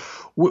world.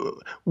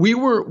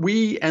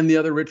 We and the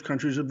other rich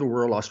countries of the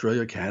world,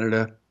 Australia,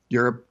 Canada,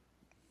 Europe,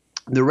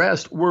 the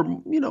rest were,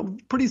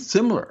 pretty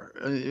similar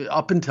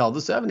up until the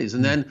 70s.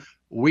 And then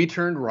we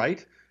turned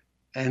right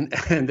and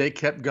they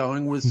kept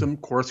going with some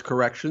course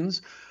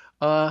corrections.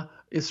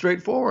 It's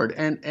straightforward,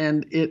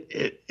 and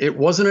it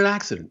wasn't an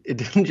accident. It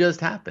didn't just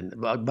happen.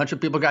 A bunch of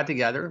people got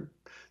together,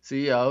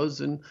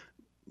 CEOs and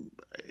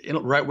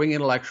right-wing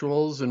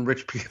intellectuals and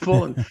rich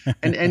people,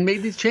 and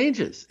made these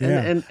changes.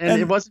 And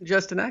it wasn't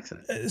just an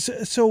accident.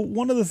 So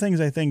one of the things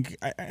I think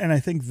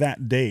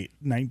that date,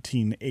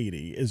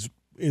 1980,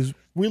 is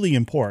really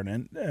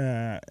important,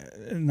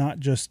 not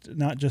just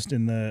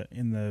in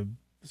the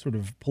sort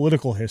of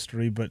political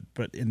history, but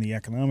in the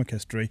economic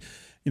history.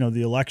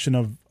 The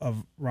election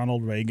of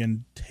Ronald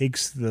Reagan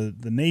takes the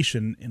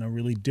nation in a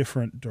really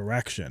different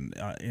direction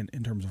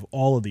in terms of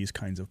all of these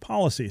kinds of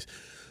policies.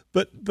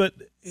 But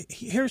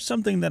here's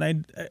something that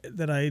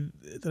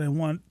I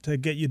want to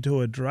get you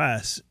to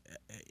address.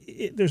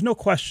 There's no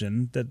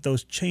question that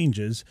those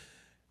changes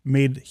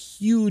made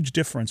huge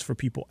difference for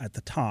people at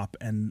the top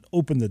and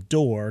opened the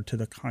door to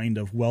the kind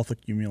of wealth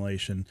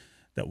accumulation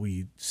that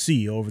we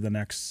see over the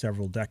next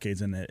several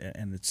decades, and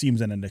it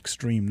seems at an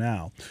extreme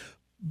now.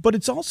 But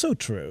it's also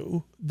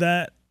true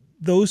that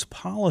those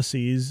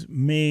policies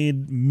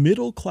made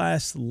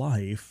middle-class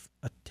life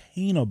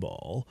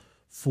attainable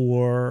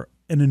for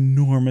an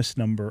enormous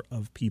number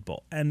of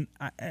people. And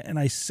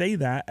I say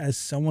that as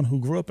someone who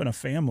grew up in a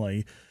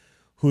family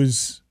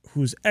whose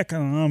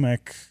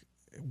economic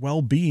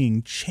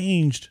well-being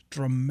changed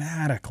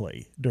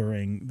dramatically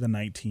during the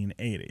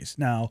 1980s.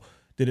 Now,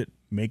 did it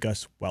make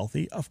us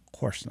wealthy? Of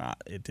course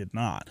not. It did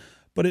not.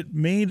 But it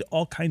made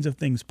all kinds of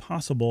things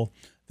possible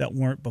that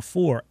weren't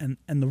before. And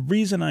the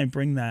reason I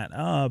bring that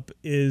up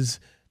is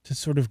to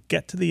sort of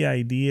get to the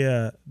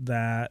idea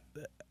that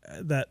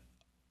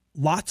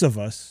lots of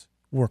us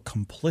were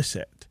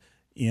complicit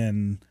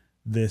in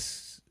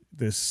this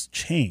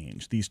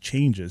change, these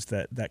changes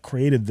that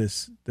created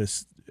this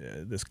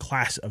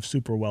class of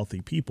super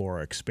wealthy people,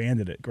 or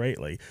expanded it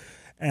greatly.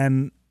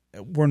 And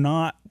we're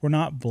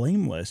not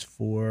blameless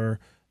for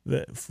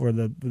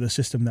the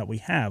system that we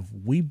have.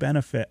 We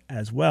benefit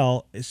as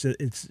well. It's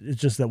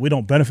just that we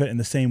don't benefit in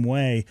the same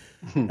way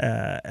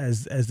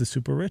as the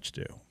super rich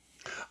do.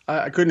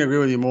 I couldn't agree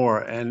with you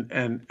more. And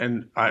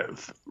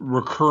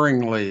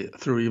recurringly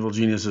through Evil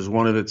Geniuses,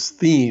 one of its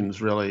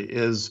themes really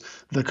is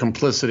the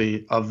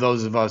complicity of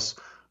those of us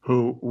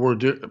who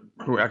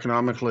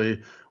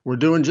economically were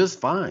doing just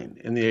fine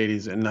in the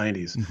 80s and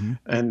 90s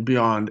and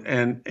beyond.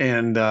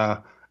 And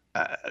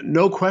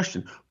no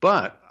question.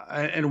 But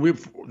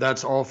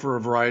that's all for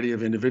a variety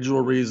of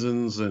individual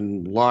reasons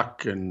and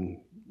luck and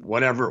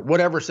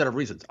whatever set of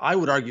reasons. I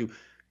would argue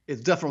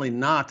it's definitely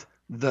not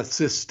the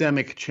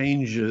systemic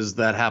changes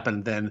that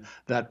happened then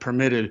that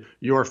permitted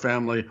your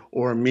family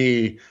or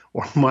me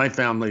or my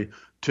family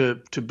to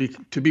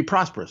be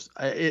prosperous.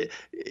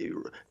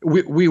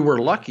 We were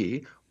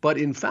lucky, but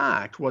in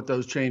fact, what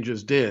those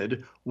changes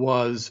did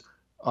was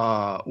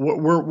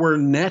were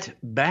net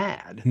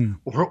bad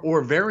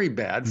or very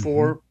bad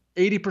for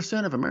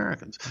 80% of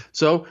Americans.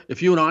 So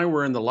if you and I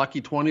were in the lucky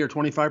 20 or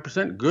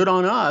 25%, good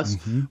on us.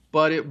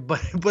 But it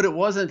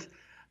wasn't.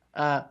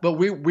 But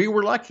we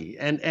were lucky,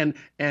 and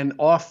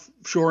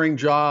offshoring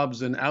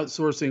jobs and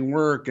outsourcing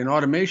work and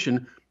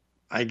automation,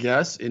 I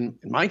guess in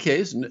my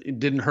case, it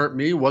didn't hurt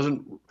me.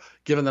 Wasn't,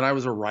 given that I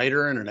was a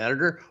writer and an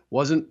editor,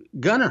 wasn't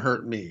gonna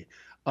hurt me.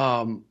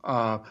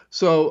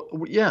 So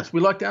yes, we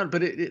lucked out,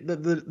 but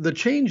the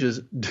changes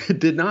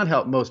did not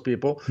help most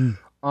people.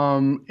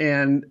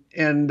 And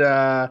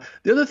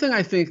the other thing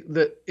I think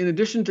that, in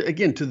addition to,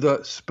 again, to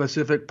the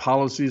specific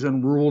policies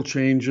and rule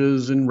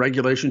changes and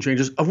regulation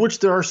changes, of which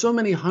there are so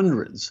many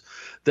hundreds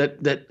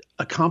that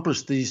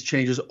accomplished these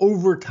changes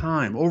over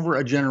time, over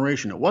a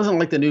generation. It wasn't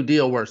like the New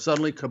Deal where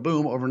suddenly,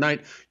 kaboom,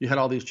 overnight, you had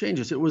all these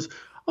changes. It was,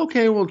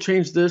 okay, we'll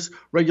change this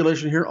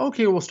regulation here.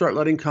 Okay, we'll start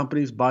letting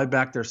companies buy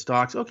back their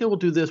stocks. Okay, we'll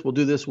do this, we'll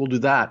do this, we'll do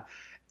that.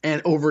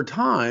 And over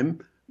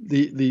time,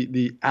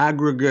 the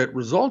aggregate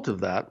result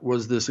of that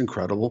was this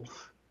incredible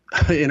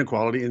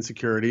inequality,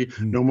 insecurity,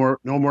 no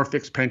more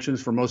fixed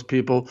pensions for most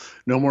people,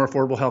 no more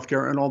affordable health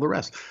care, and all the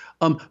rest.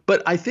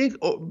 But I think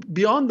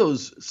beyond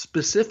those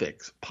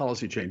specific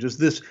policy changes,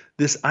 this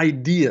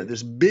idea,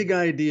 this big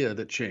idea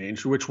that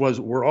changed, which was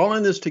we're all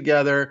in this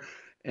together,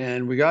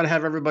 and we got to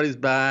have everybody's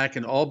back,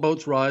 and all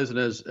boats rise. And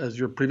as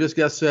your previous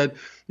guest said,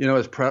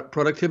 as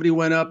productivity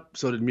went up,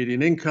 so did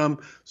median income,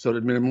 so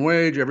did minimum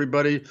wage.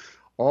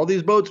 All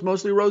these boats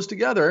mostly rose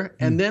together,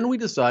 and then we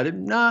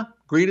decided,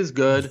 greed is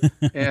good,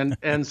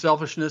 and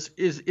selfishness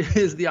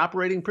is the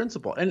operating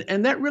principle,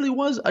 and that really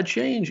was a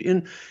change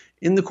in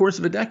the course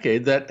of a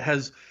decade that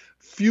has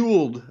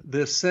fueled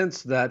this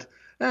sense that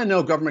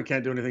no, government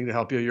can't do anything to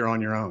help you. You're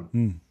on your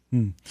own.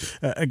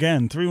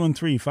 Again,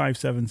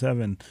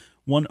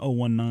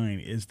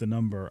 313-577-1019 is the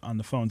number on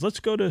the phones.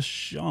 Let's go to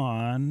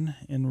Sean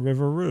in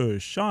River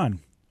Rouge. Sean,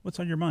 what's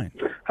on your mind?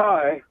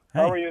 Hi. Hey.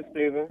 How are you,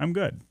 Stephen? I'm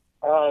good.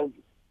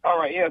 All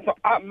right, yeah. So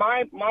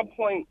my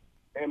point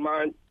and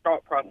my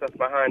thought process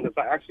behind this,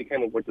 I actually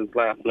came up with this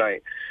last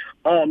night.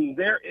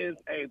 There is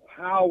a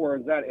power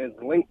that is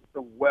linked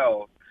to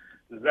wealth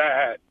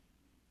that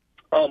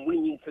we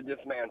need to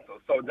dismantle.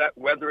 So that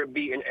whether it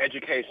be in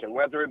education,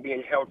 whether it be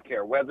in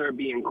healthcare, whether it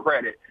be in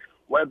credit,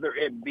 whether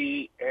it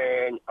be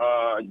in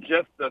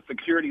just the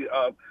security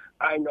of,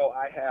 I know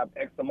I have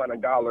X amount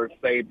of dollars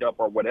saved up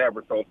or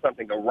whatever, so if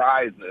something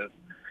arises,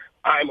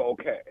 I'm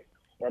okay.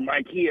 Or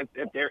my kids,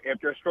 if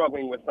they're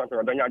struggling with something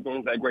or they're not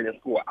doing that great in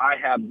school, I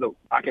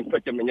can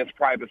put them in this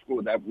private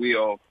school that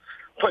will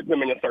put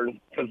them in a certain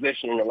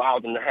position and allow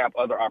them to have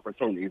other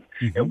opportunities.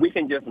 Mm-hmm. If we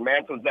can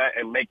dismantle that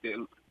and make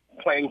the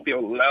playing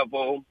field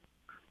level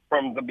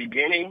from the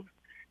beginning,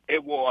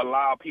 it will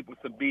allow people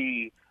to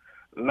be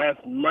less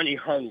money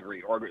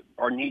hungry or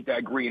need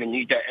that greed and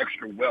need that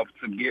extra wealth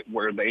to get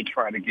where they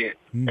try to get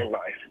in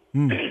life.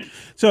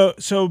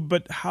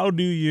 But how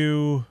do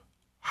you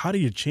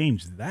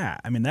change that?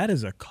 I mean, that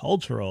is a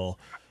cultural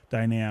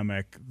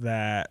dynamic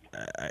that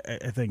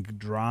I think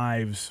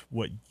drives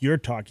what you're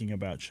talking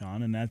about,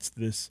 Sean, and that's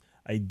this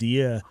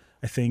idea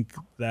I think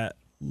that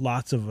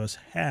lots of us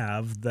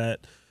have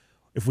that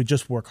if we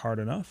just work hard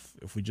enough,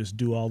 if we just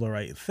do all the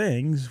right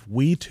things,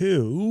 we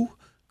too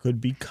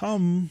could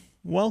become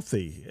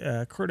wealthy.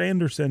 Kurt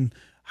Anderson,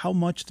 how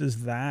much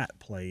does that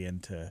play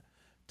into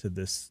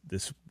this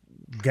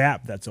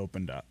gap that's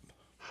opened up?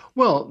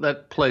 Well,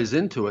 that plays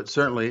into it,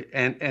 certainly.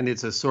 And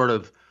it's a sort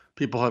of,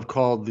 people have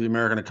called the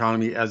American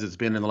economy, as it's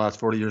been in the last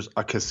 40 years,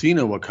 a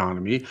casino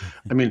economy.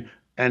 I mean,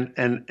 and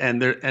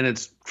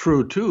it's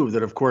true, too,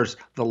 that, of course,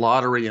 the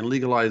lottery and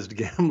legalized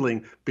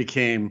gambling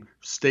became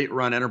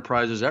state-run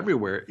enterprises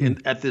everywhere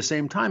at the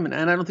same time. And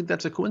I don't think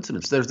that's a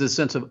coincidence. There's this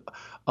sense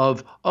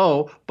of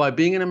by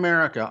being in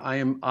America, I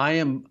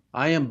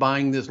am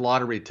buying this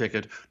lottery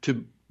ticket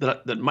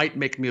that might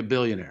make me a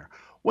billionaire.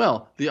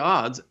 Well, the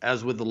odds,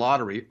 as with the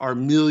lottery, are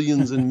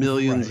millions and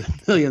millions right.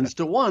 and millions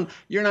to one.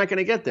 You're not going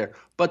to get there.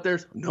 But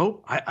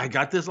I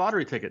got this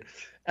lottery ticket,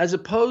 as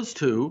opposed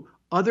to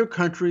other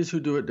countries who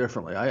do it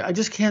differently. I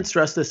just can't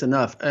stress this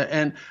enough.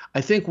 And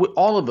I think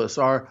all of us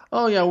are,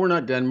 we're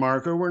not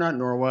Denmark, or we're not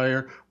Norway,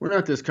 or we're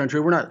not this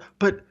country. We're not.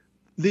 But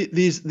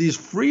these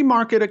free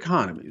market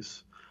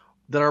economies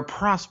that are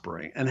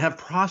prospering and have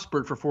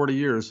prospered for 40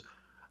 years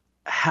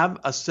have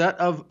a set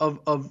of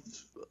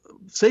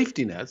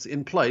safety nets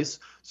in place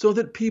so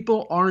that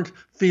people aren't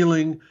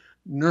feeling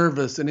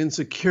nervous and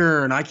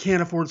insecure and I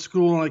can't afford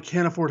school and I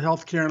can't afford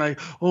healthcare and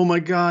oh my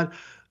God,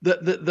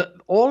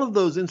 all of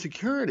those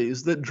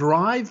insecurities that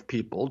drive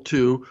people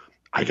to,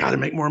 I got to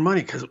make more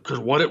money because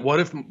what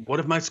if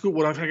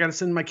I got to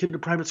send my kid to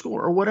private school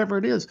or whatever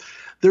it is.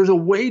 There's a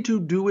way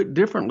to do it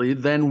differently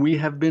than we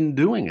have been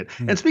doing it.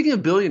 And speaking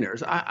of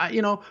billionaires,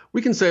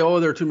 we can say,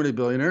 there are too many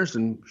billionaires,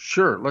 and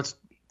sure, let's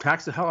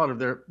tax the hell out of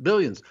their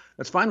billions.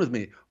 That's fine with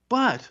me.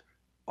 But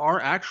our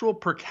actual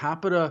per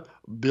capita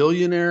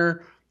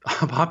billionaire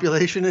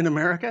population in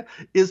America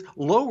is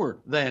lower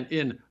than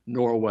in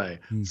Norway,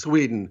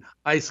 Sweden,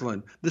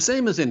 Iceland, the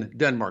same as in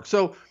Denmark.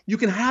 So you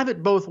can have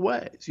it both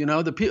ways.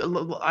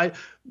 The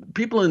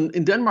people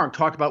in Denmark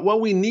talk about,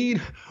 we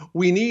need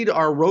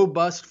our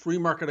robust free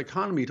market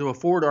economy to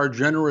afford our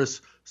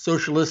generous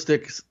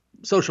socialistic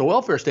social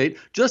welfare state,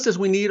 just as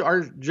we need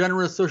our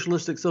generous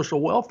socialistic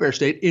social welfare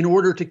state in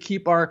order to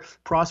keep our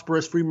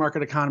prosperous free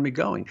market economy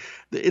going.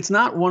 It's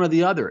not one or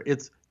the other.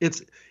 It's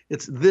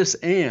this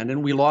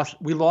and we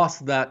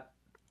lost that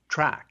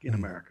track in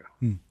America.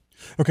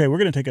 Okay, we're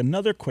going to take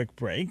another quick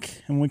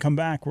break, and when we come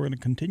back, we're going to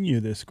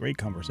continue this great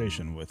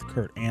conversation with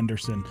Kurt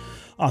Anderson,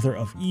 author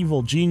of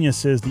Evil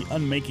Geniuses, The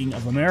Unmaking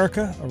of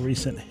America, A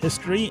Recent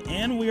History,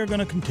 and we are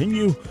going to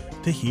continue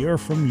to hear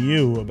from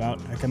you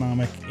about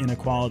economic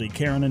inequality.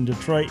 Karen in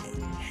Detroit,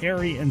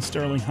 Harry in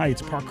Sterling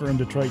Heights, Parker in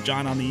Detroit,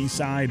 John on the East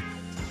Side.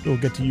 We'll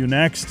get to you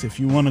next. If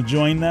you want to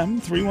join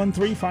them,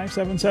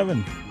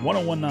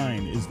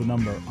 313-577-1019 is the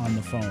number on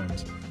the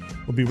phones.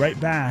 We'll be right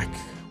back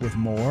with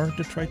more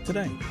Detroit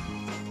Today.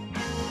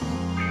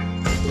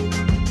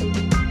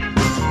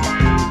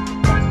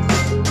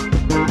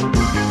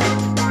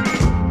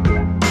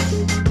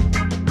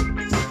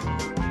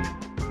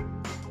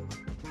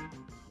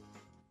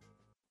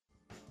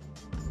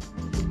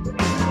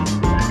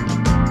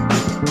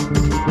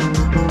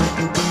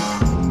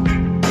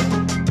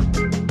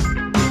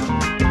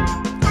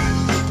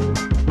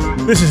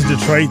 This is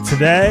Detroit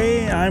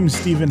Today. I'm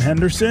Stephen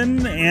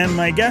Henderson, and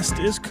my guest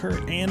is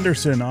Kurt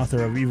Anderson,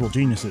 author of Evil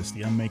Geniuses,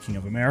 The Unmaking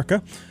of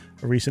America,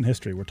 A Recent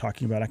History. We're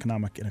talking about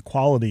economic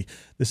inequality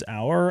this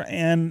hour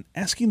and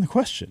asking the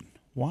question,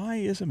 why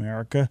is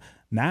America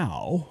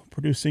now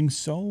producing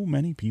so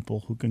many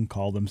people who can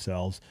call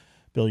themselves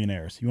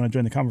billionaires? You want to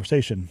join the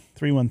conversation?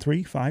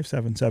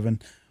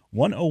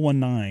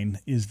 313-577-1019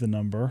 is the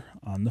number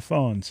on the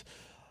phones.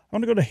 I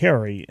want to go to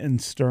Harry in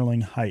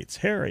Sterling Heights.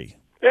 Harry.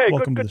 Hey,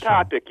 welcome good to the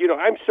topic. show.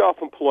 I'm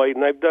self-employed,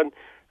 and I've done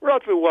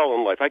relatively well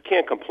in life. I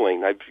can't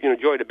complain. I've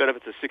enjoyed the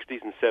benefits of the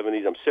 60s and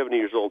 70s. I'm 70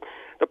 years old.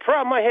 The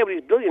problem I have with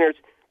these billionaires,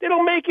 they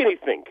don't make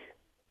anything.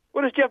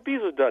 What has Jeff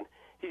Bezos done?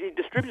 He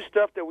distributes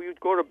stuff that we would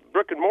go to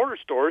brick-and-mortar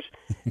stores,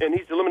 and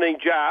he's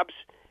eliminating jobs.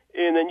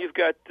 And then you've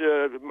got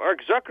Mark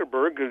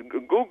Zuckerberg,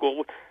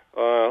 Google.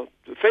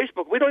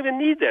 Facebook, we don't even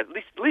need that.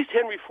 At least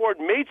Henry Ford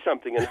made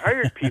something and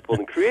hired people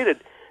and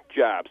created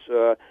jobs.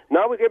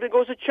 Now everything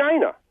goes to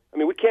China. I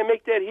mean, we can't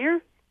make that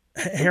here?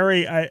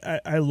 Harry,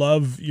 I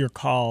love your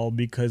call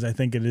because I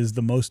think it is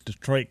the most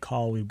Detroit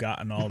call we've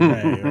gotten all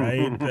day,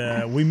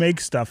 right? We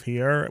make stuff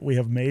here. We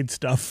have made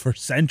stuff for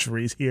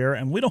centuries here,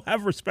 and we don't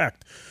have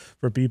respect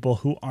for people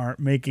who aren't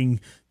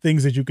making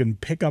things that you can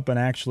pick up and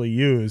actually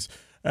use.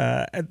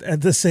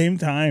 At the same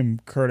time,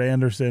 Kurt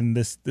Anderson,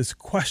 this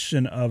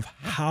question of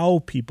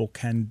how people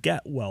can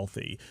get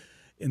wealthy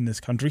in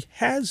this country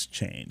has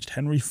changed.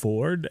 Henry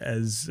Ford,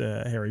 as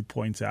Harry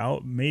points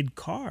out, made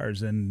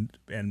cars and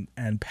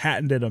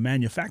patented a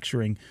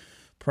manufacturing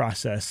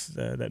process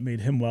that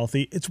made him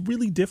wealthy. It's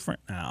really different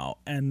now,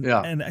 and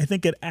I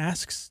think it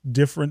asks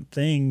different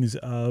things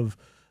of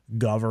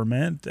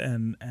government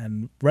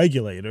and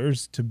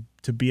regulators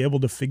to be able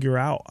to figure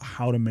out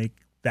how to make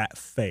that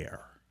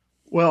fair.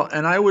 Well,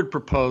 and I would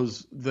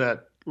propose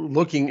that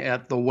looking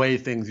at the way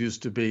things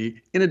used to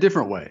be in a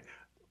different way,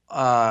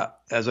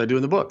 as I do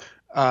in the book.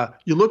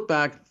 You look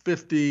back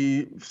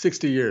 60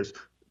 years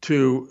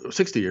to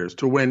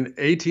when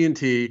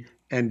AT&T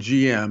and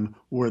GM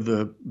were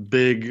the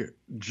big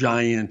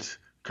giant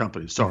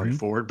companies. Sorry,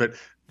 Ford, but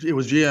it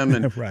was GM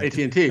and right.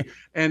 AT&T,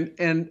 and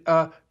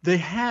they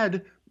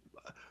had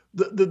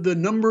the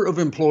number of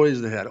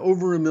employees they had,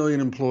 over 1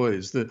 million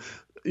employees.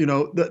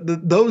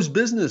 Those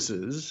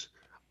businesses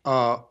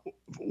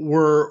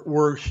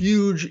were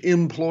huge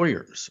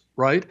employers,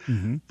 right?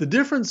 Mm-hmm. The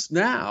difference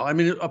now, I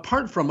mean,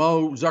 apart from,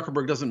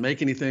 Zuckerberg doesn't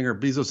make anything or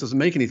Bezos doesn't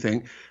make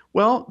anything,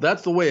 well,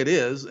 that's the way it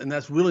is, and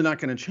that's really not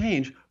going to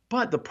change.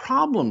 But the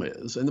problem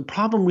is, and the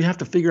problem we have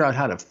to figure out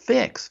how to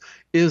fix,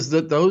 is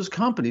that those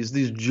companies,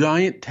 these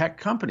giant tech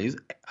companies,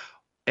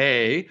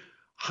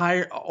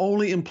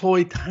 only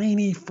employ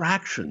tiny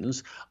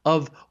fractions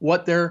of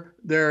what their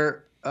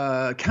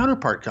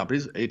counterpart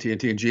companies, AT&T and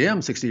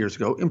GM 60 years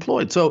ago,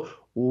 employed. So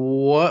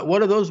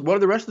what are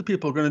the rest of the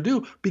people going to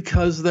do?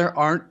 Because there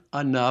aren't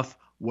enough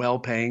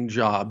well-paying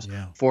jobs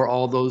for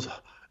all those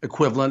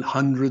equivalent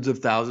hundreds of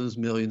thousands,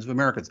 millions of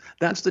Americans.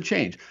 That's the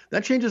change.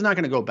 That change is not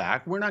going to go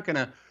back. We're not going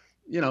to,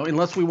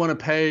 unless we want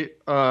to pay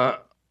a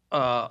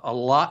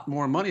lot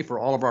more money for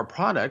all of our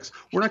products,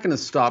 we're not going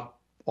to stop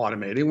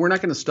automating. We're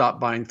not going to stop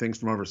buying things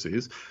from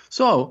overseas.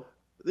 So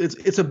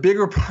it's a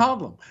bigger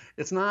problem.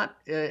 It's not,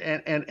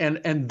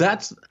 and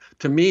that's,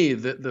 to me,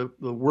 the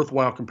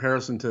worthwhile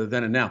comparison to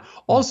then and now.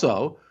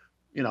 Also,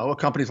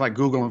 companies like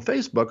Google and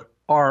Facebook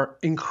are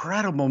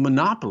incredible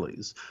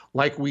monopolies,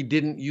 like we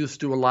didn't used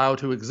to allow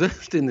to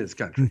exist in this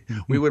country.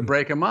 We would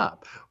break them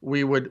up.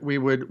 We would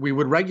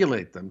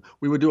regulate them.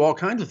 We would do all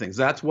kinds of things.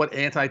 That's what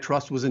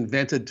antitrust was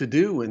invented to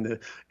do in the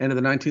end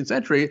of the 19th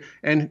century,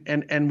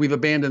 and we've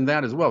abandoned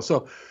that as well.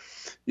 So,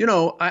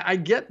 I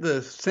get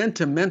the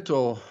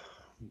sentimental,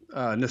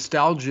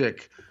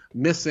 nostalgic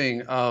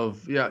missing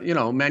of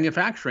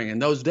manufacturing in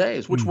those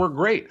days, which were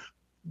great.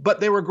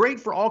 But they were great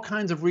for all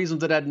kinds of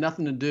reasons that had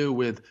nothing to do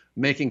with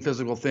making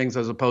physical things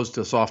as opposed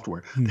to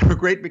software. They were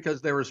great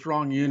because there were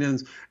strong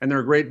unions, and they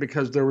were great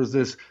because there was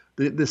this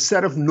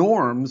set of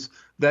norms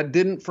that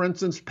didn't, for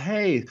instance,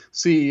 pay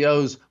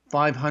CEOs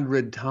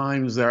 500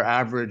 times their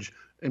average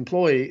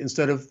employee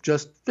instead of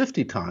just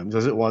 50 times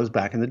as it was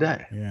back in the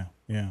day.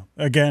 Yeah.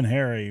 Again,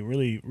 Harry,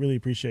 really, really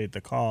appreciate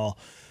the call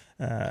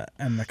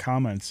and the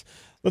comments.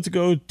 Let's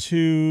go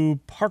to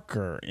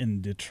Parker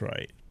in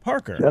Detroit.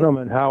 Parker.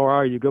 Gentlemen, how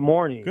are you? Good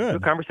morning.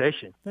 Good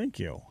Conversation. Thank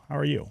you. How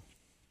are you?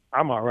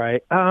 I'm all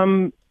right.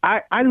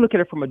 I look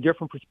at it from a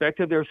different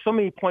perspective. There are so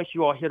many points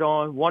you all hit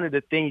on. One of the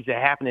things that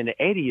happened in the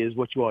 80s,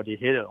 what you all did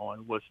hit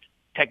on, was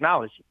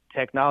technology.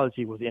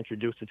 Technology was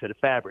introduced into the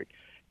fabric,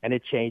 and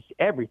it changed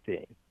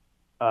everything.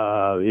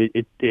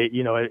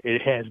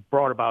 It has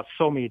brought about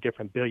so many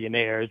different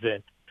billionaires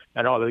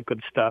and all the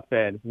good stuff.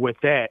 And with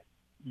that,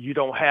 you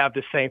don't have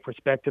the same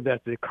perspective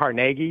as the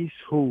Carnegies,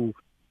 who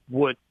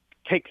would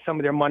take some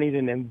of their money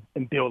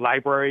and build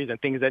libraries and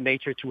things of that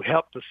nature to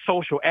help the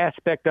social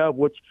aspect of,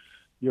 which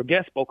your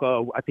guest spoke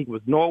of, I think it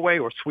was Norway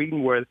or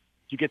Sweden, where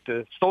you get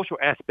the social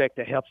aspect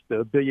that helps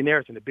the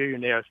billionaires, and the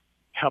billionaires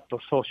help the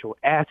social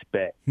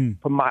aspect.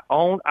 From my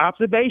own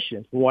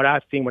observations, from what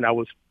I've seen when I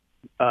was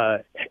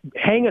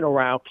hanging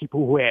around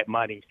people who had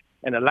money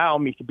and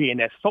allowing me to be in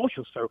that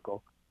social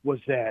circle, was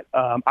that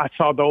I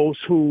saw those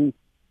who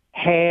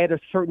had a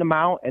certain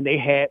amount and they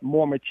had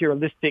more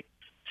materialistic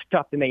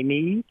stuff than they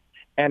need.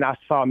 And I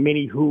saw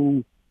many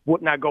who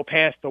would not go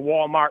past the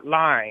Walmart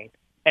line.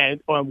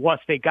 And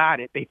once they got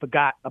it, they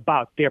forgot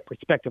about their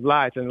prospective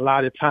lives. And a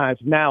lot of times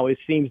now it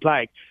seems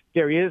like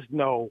there is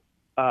no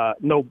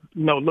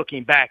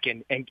looking back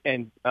and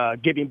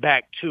giving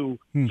back to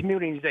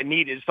communities that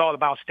need it. It's all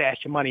about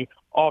stashing money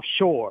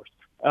offshore.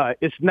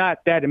 It's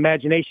not that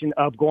imagination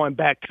of going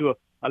back to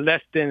a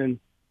less than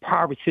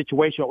poverty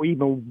situation, or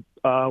even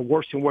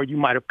worse than where you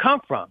might have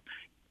come from.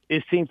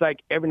 It seems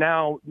like every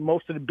now,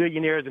 most of the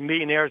billionaires and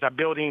millionaires are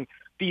building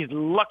these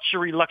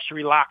luxury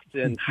lots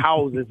and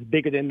houses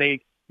bigger than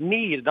they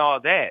need and all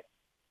that.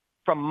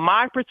 From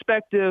my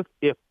perspective,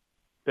 if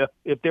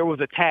if there was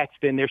a tax,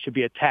 then there should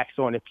be a tax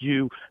on if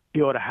you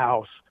build a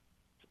house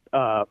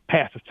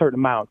past a certain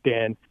amount,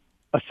 then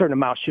a certain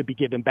amount should be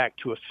given back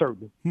to a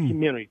certain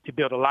community to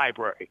build a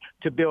library,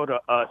 to build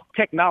a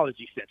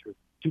technology center,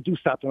 to do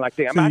something like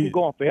that. I can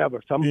go on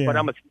forever, but I'm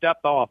going to step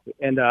off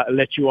and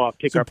let you all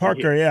pick up. So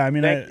Parker, I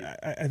mean,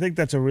 I think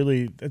that's a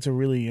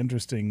really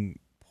interesting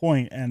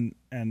point.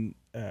 And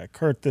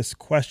Kurt, this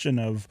question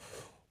of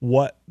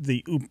what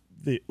the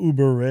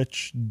uber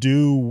rich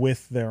do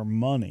with their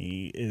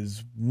money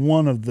is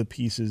one of the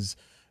pieces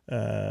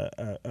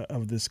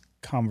of this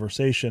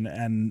conversation,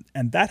 and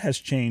that has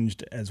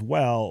changed as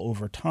well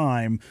over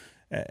time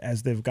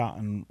as they've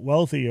gotten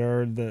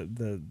wealthier.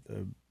 The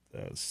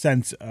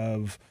sense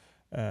of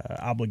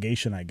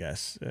obligation, I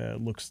guess,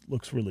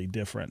 looks really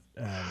different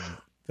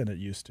than it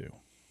used to.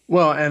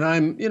 Well,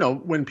 and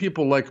when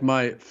people like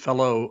my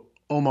fellow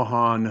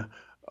Omahan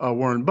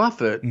Warren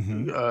Buffett,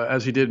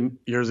 as he did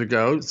years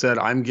ago, said,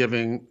 I'm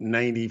giving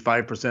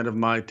 95% of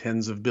my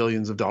tens of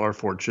billions of dollar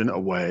fortune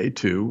away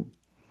to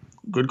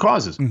good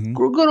causes.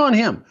 Good on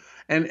him.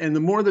 And the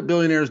more that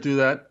billionaires do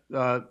that,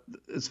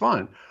 it's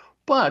fine.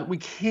 But we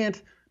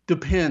can't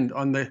depend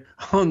on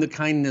the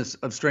kindness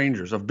of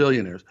strangers, of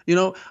billionaires.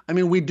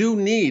 We do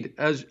need,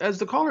 as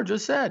the caller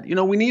just said,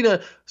 we need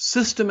a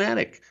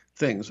systematic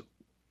things.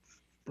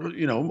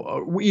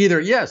 Either,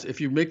 yes, if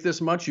you make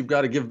this much, you've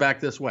got to give back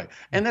this way.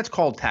 And that's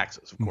called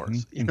taxes, of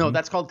course.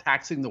 That's called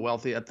taxing the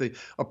wealthy at the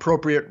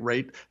appropriate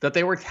rate that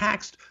they were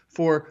taxed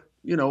for,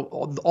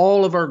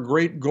 all of our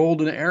great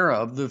golden era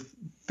of the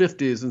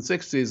 50s and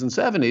 60s and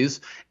 70s.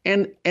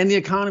 And the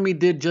economy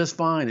did just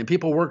fine. And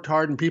people worked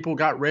hard and people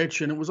got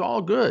rich and it was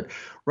all good.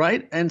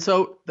 Right. And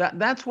so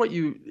that's what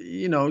you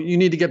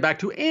need to get back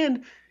to.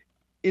 And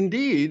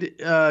indeed,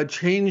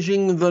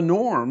 changing the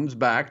norms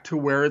back to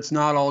where it's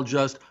not all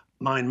just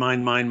mine,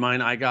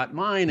 I got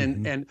mine.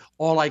 And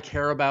all I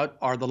care about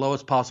are the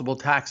lowest possible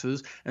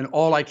taxes. And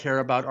all I care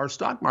about are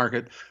stock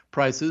market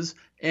prices.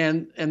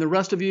 And the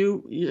rest of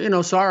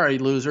you, sorry,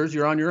 losers,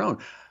 you're on your own.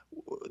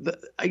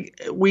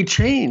 We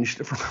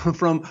changed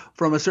from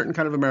a certain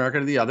kind of America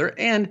to the other.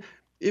 And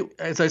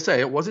as I say,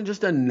 it wasn't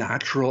just a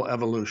natural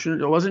evolution.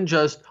 It wasn't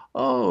just,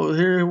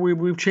 here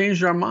we've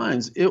changed our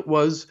minds. It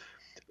was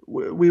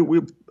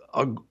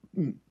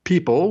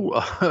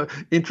people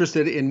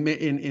interested in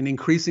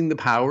increasing the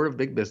power of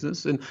big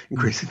business and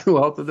increasing the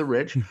wealth of the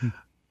rich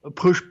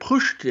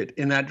pushed it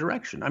in that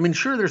direction. I mean,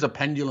 sure, there's a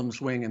pendulum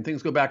swing and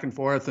things go back and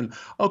forth and,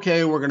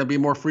 okay, we're going to be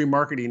more free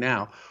markety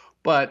now.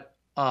 But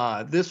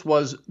the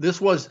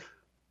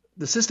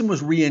system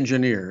was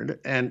re-engineered.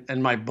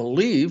 And my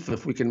belief,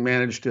 if we can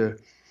manage to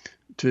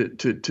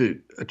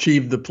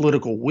achieve the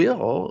political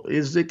will,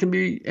 is it can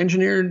be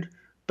engineered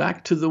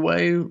back to the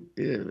way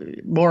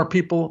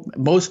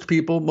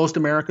most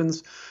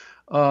Americans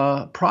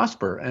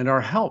prosper and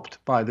are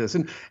helped by this,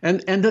 and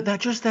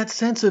that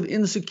sense of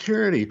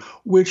insecurity,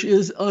 which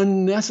is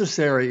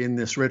unnecessary in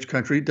this rich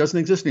country, doesn't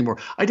exist anymore.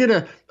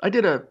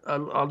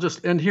 I'll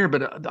just end here,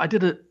 but I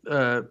did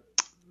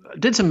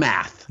some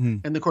math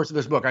in the course of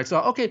this book. I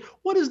saw, okay,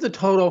 what is the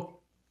total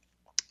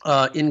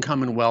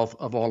income and wealth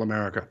of all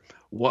America?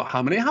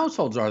 How many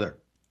households are there?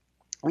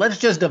 Let's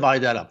just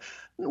divide that up.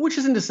 Which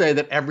isn't to say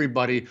that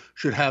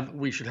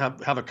we should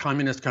have a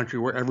communist country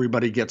where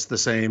everybody gets the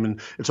same and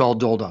it's all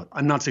doled out.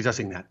 I'm not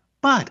suggesting that.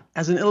 But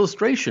as an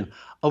illustration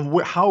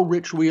of how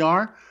rich we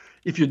are,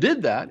 if you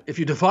did that, if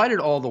you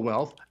divided all the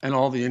wealth and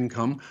all the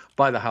income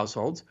by the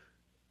households,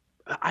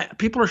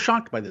 people are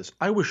shocked by this.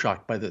 I was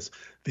shocked by this.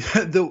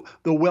 The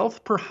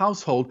wealth per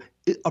household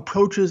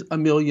approaches $1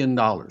 million.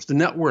 The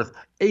net worth,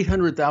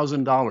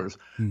 $800,000.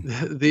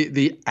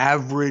 The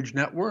average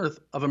net worth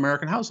of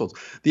American households.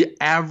 The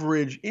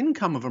average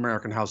income of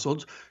American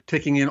households,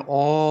 taking in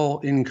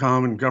all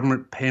income and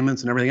government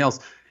payments and everything else,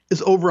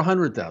 is over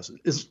 $100,000.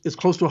 Is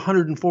close to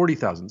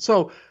 $140,000.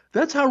 So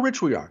that's how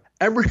rich we are.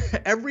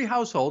 Every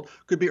household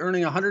could be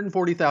earning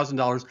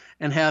 $140,000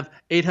 and have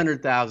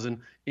 $800,000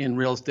 in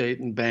real estate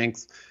and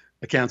banks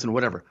accounts and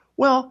whatever.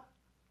 Well,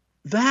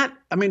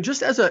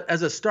 just as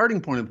a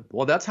starting point,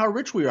 that's how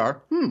rich we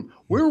are.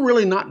 We're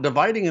really not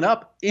dividing it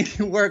up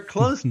anywhere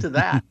close to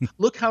that.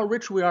 Look how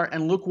rich we are,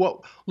 and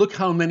look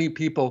how many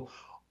people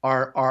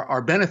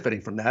are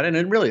benefiting from that. And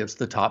it's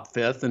the top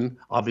fifth, and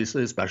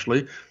obviously,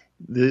 especially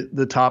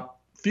the top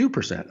few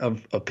percent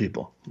of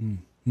people.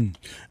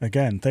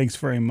 Again, thanks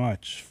very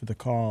much for the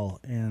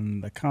call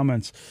and the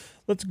comments.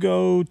 Let's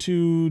go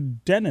to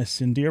Dennis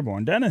in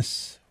Dearborn.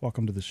 Dennis,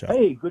 welcome to the show.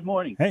 Hey, good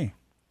morning. Hey.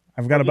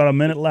 I've got about a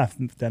minute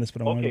left, Dennis,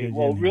 but I want to get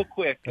you in real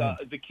quick,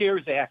 the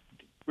CARES Act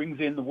brings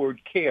in the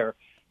word care.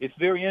 It's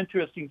very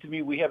interesting to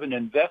me. We have an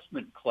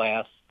investment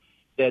class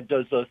that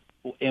does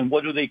and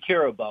what do they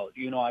care about?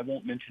 I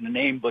won't mention a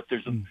name, but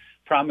there's a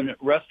prominent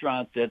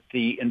restaurant that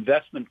the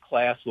investment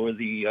class or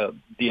the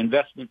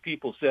investment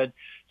people said,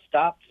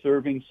 stop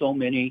serving so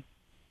many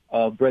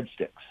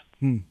breadsticks.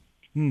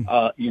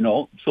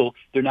 So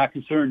they're not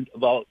concerned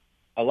about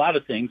a lot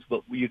of things,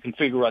 but you can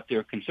figure out what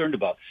they're concerned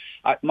about.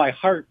 My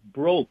heart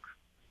broke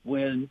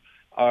when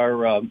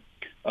our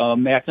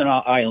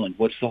Mackinac Island.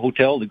 What's the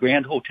hotel? The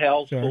Grand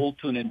Hotel, Sure. sold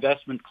to an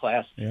investment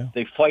class. Yeah.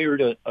 They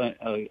fired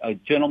a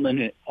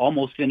gentleman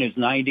almost in his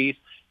 90s,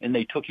 and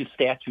they took his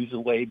statues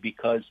away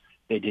because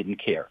they didn't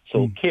care.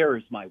 So care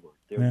is my word.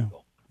 There you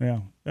go.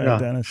 Yeah.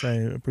 Dennis, I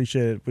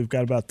appreciate it. We've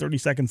got about 30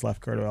 seconds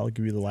left, Kurt. I'll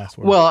give you the last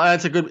word. Well,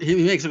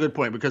 he makes a good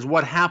point, because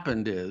what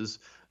happened is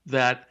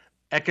that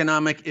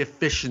economic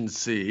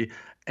efficiency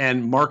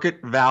and market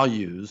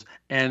values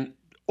and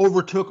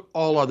overtook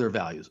all other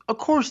values. Of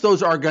course,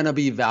 those are going to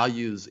be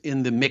values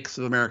in the mix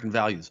of American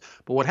values.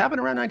 But what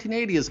happened around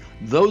 1980 is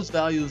those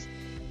values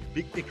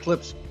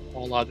eclipsed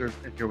all others,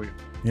 and here we are.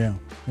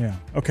 Yeah.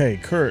 Okay,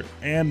 Kurt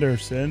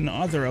Anderson,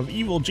 author of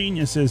Evil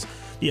Geniuses,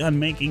 The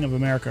Unmaking of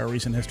America, A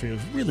Recent History. It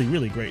was really,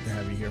 really great to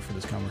have you here for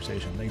this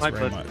conversation. Thanks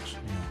very much.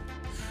 Yeah.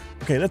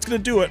 Okay, that's going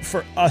to do it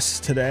for us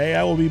today.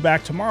 I will be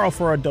back tomorrow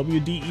for our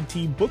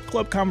WDET Book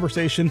Club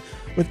conversation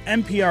with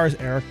NPR's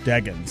Eric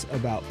Deggans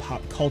about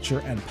pop culture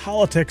and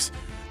politics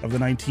of the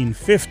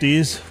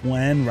 1950s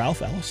when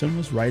Ralph Ellison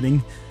was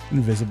writing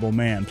Invisible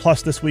Man.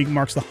 Plus, this week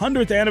marks the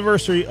 100th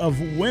anniversary of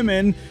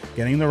women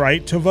getting the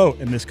right to vote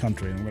in this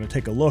country. And we're going to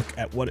take a look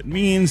at what it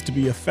means to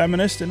be a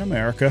feminist in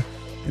America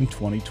in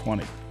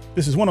 2020.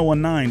 This is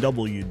 101.9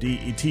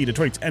 WDET,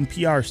 Detroit's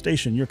NPR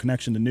station, your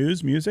connection to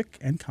news, music,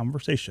 and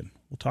conversation.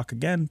 We'll talk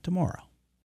again tomorrow.